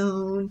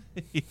alone,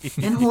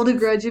 and hold a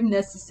grudge if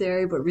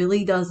necessary, but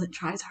really doesn't,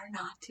 tries hard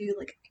not to.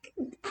 Like, I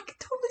can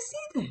totally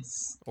see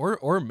this.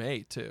 Or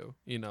May too.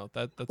 You know,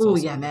 that's oh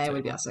yeah, May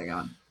would be also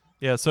going.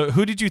 Yeah, so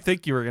who did you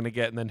think you were gonna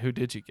get, and then who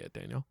did you get,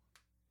 Daniel?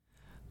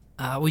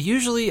 Well,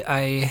 usually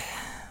I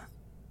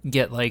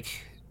get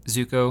like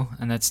Zuko,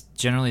 and that's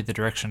generally the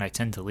direction I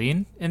tend to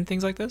lean in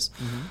things like this.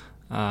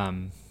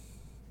 Mm-hmm.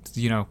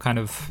 Kind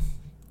of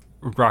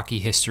rocky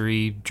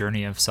history,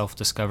 journey of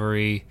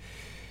self-discovery,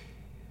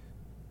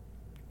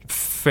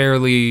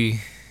 fairly,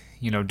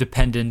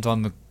 dependent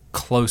on the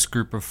close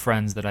group of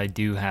friends that I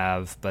do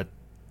have, but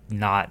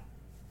not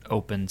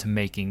open to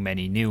making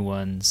many new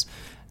ones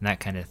and that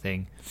kind of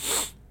thing.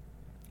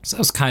 So that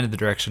was kind of the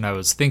direction I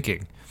was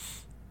thinking.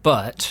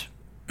 But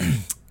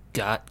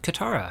got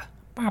Katara.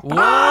 Whoa!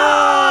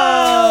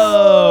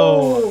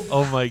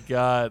 Oh my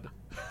god.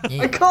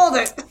 I called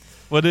it.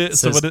 What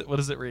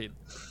does it read?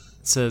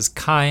 It says,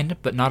 kind,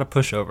 but not a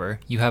pushover.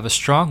 You have a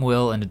strong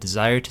will and a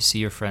desire to see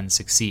your friends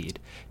succeed.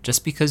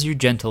 Just because you're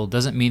gentle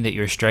doesn't mean that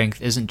your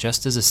strength isn't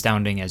just as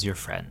astounding as your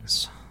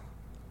friends.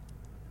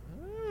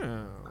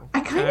 Oh, I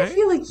kind of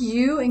feel like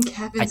you and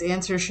Kevin's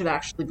answer should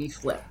actually be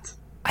flipped.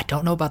 I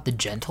don't know about the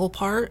gentle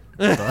part,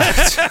 but I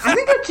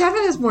think that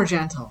Kevin is more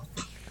gentle.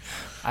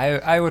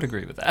 I would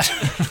agree with that.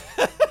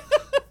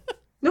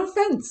 No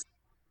offense.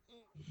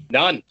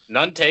 None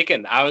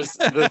taken.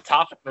 The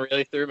top one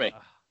really threw me.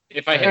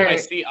 If I hit my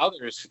see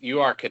others,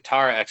 you are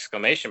Katara!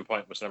 Exclamation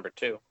point was number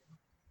 2.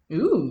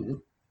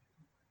 Ooh.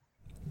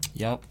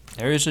 Yep,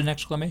 there is an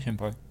exclamation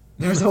point.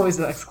 There's always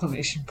an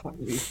exclamation point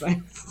with these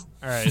things.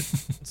 all right.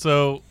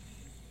 So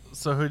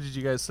who did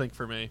you guys think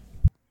for me?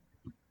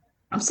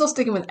 I'm still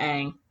sticking with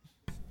Aang.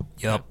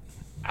 Yep.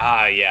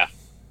 Yeah.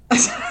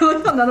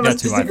 None of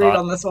us disagreed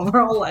on this one.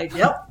 We're all like,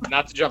 yep.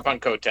 Not to jump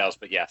on coattails,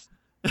 but yes.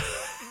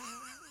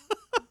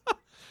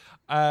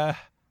 I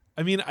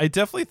mean, I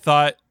definitely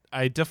thought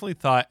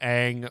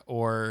Aang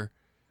or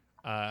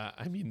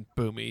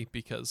Boomy,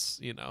 because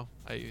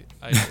I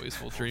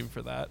always will dream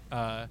for that.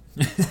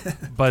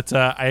 But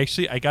I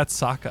got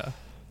Sokka.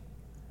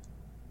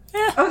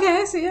 Yeah. Okay,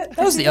 I see it.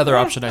 That was the other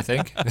option, I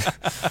think.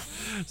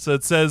 So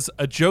it says,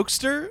 a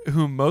jokester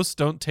whom most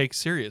don't take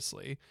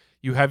seriously.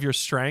 You have your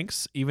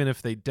strengths, even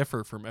if they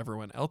differ from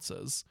everyone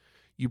else's.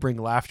 You bring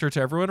laughter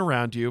to everyone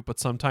around you, but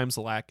sometimes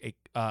a lack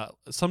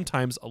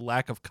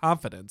of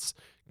confidence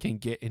can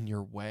get in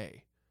your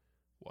way.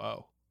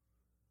 Whoa.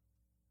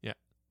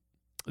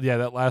 Yeah,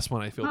 that last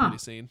one I feel pretty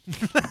seen.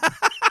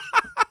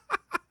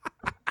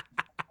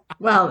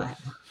 Well then.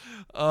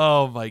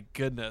 Oh my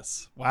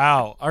goodness.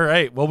 Wow. All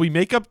right. Well, we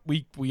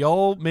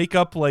all make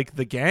up like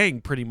the gang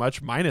pretty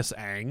much, minus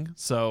Aang.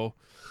 So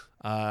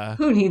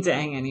who needs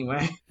Aang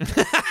anyway?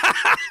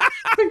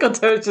 Twinkle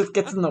Toes just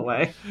gets in the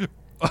way.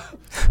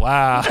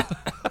 Wow.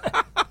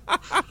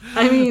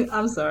 I mean,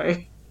 I'm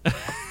sorry.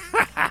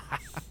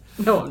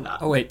 No, I'm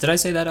not. Oh wait, did I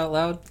say that out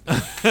loud?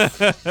 Let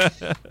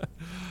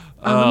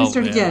me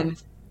start again.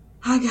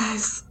 Hi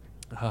guys.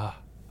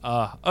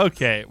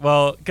 Okay.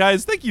 Well,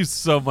 guys, thank you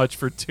so much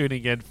for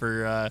tuning in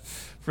for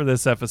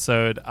this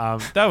episode.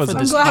 That was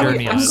this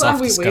journey of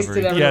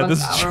self-discovery. Yeah,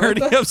 this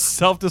journey of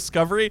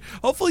self-discovery.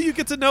 Hopefully you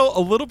get to know a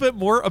little bit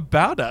more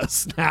about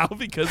us now,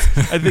 because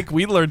I think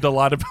we learned a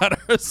lot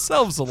about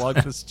ourselves along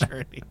this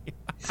journey.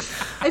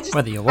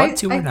 Whether you want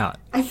to or not.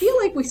 I feel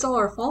like we saw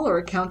our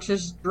follower count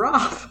just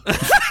drop.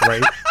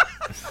 Right?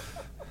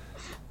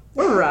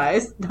 Or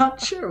rise.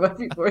 Not sure what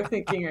people are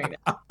thinking right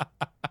now.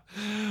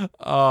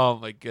 Oh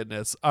my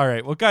goodness. All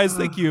right. Well, guys,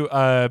 thank you.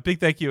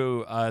 Big thank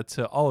you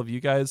to all of you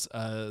guys,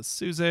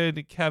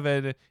 Susan,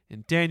 Kevin,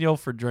 and Daniel,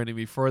 for joining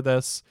me for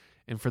this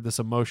and for this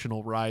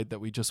emotional ride that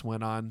we just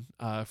went on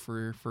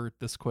for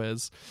this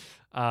quiz.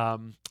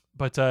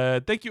 But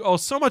thank you all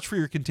so much for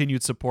your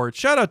continued support.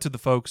 Shout out to the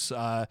folks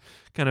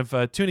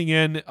tuning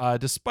in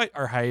despite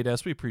our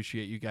hiatus. We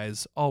appreciate you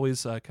guys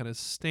always kind of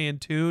staying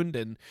tuned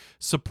and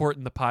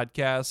supporting the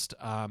podcast.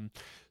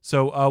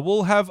 So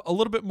we'll have a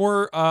little bit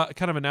more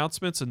kind of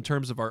announcements in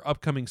terms of our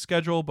upcoming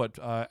schedule. But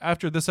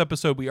after this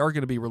episode, we are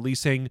going to be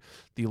releasing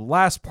the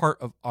last part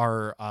of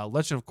our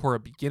Legend of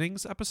Korra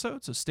Beginnings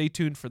episode. So stay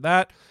tuned for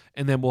that.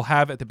 And then we'll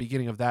have at the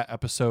beginning of that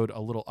episode a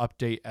little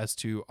update as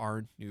to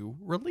our new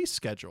release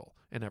schedule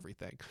and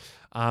everything.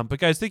 But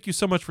guys, thank you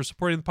so much for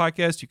supporting the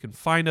podcast. You can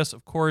find us,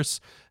 of course,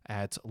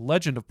 at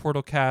Legend of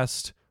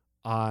Portalcast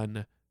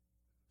on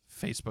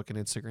Facebook and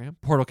Instagram,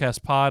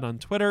 Portalcast Pod on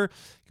Twitter.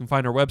 You can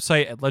find our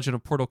website at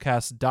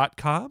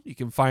legendofportalcast.com. You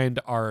can find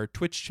our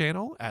Twitch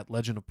channel at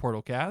Legend of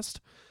Portalcast.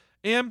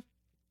 And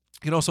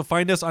you can also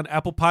find us on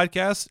Apple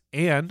Podcasts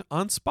and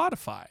on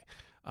Spotify.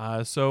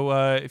 So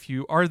if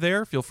you are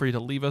there, feel free to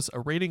leave us a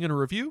rating and a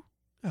review.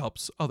 It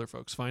helps other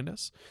folks find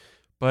us.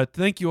 But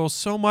thank you all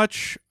so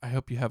much. I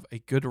hope you have a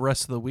good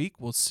rest of the week.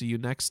 We'll see you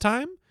next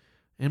time.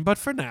 But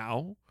for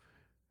now,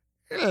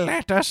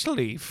 let us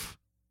leave.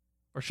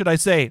 Or should I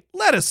say,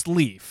 let us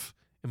leave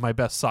in my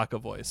best Sokka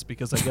voice,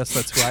 because I guess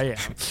that's who I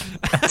am.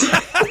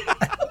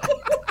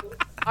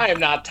 I am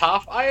not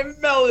Toph. I am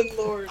Melon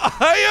Lord.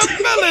 I am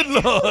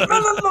Melon Lord.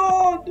 Melon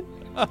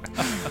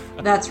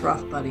Lord. That's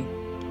rough, buddy.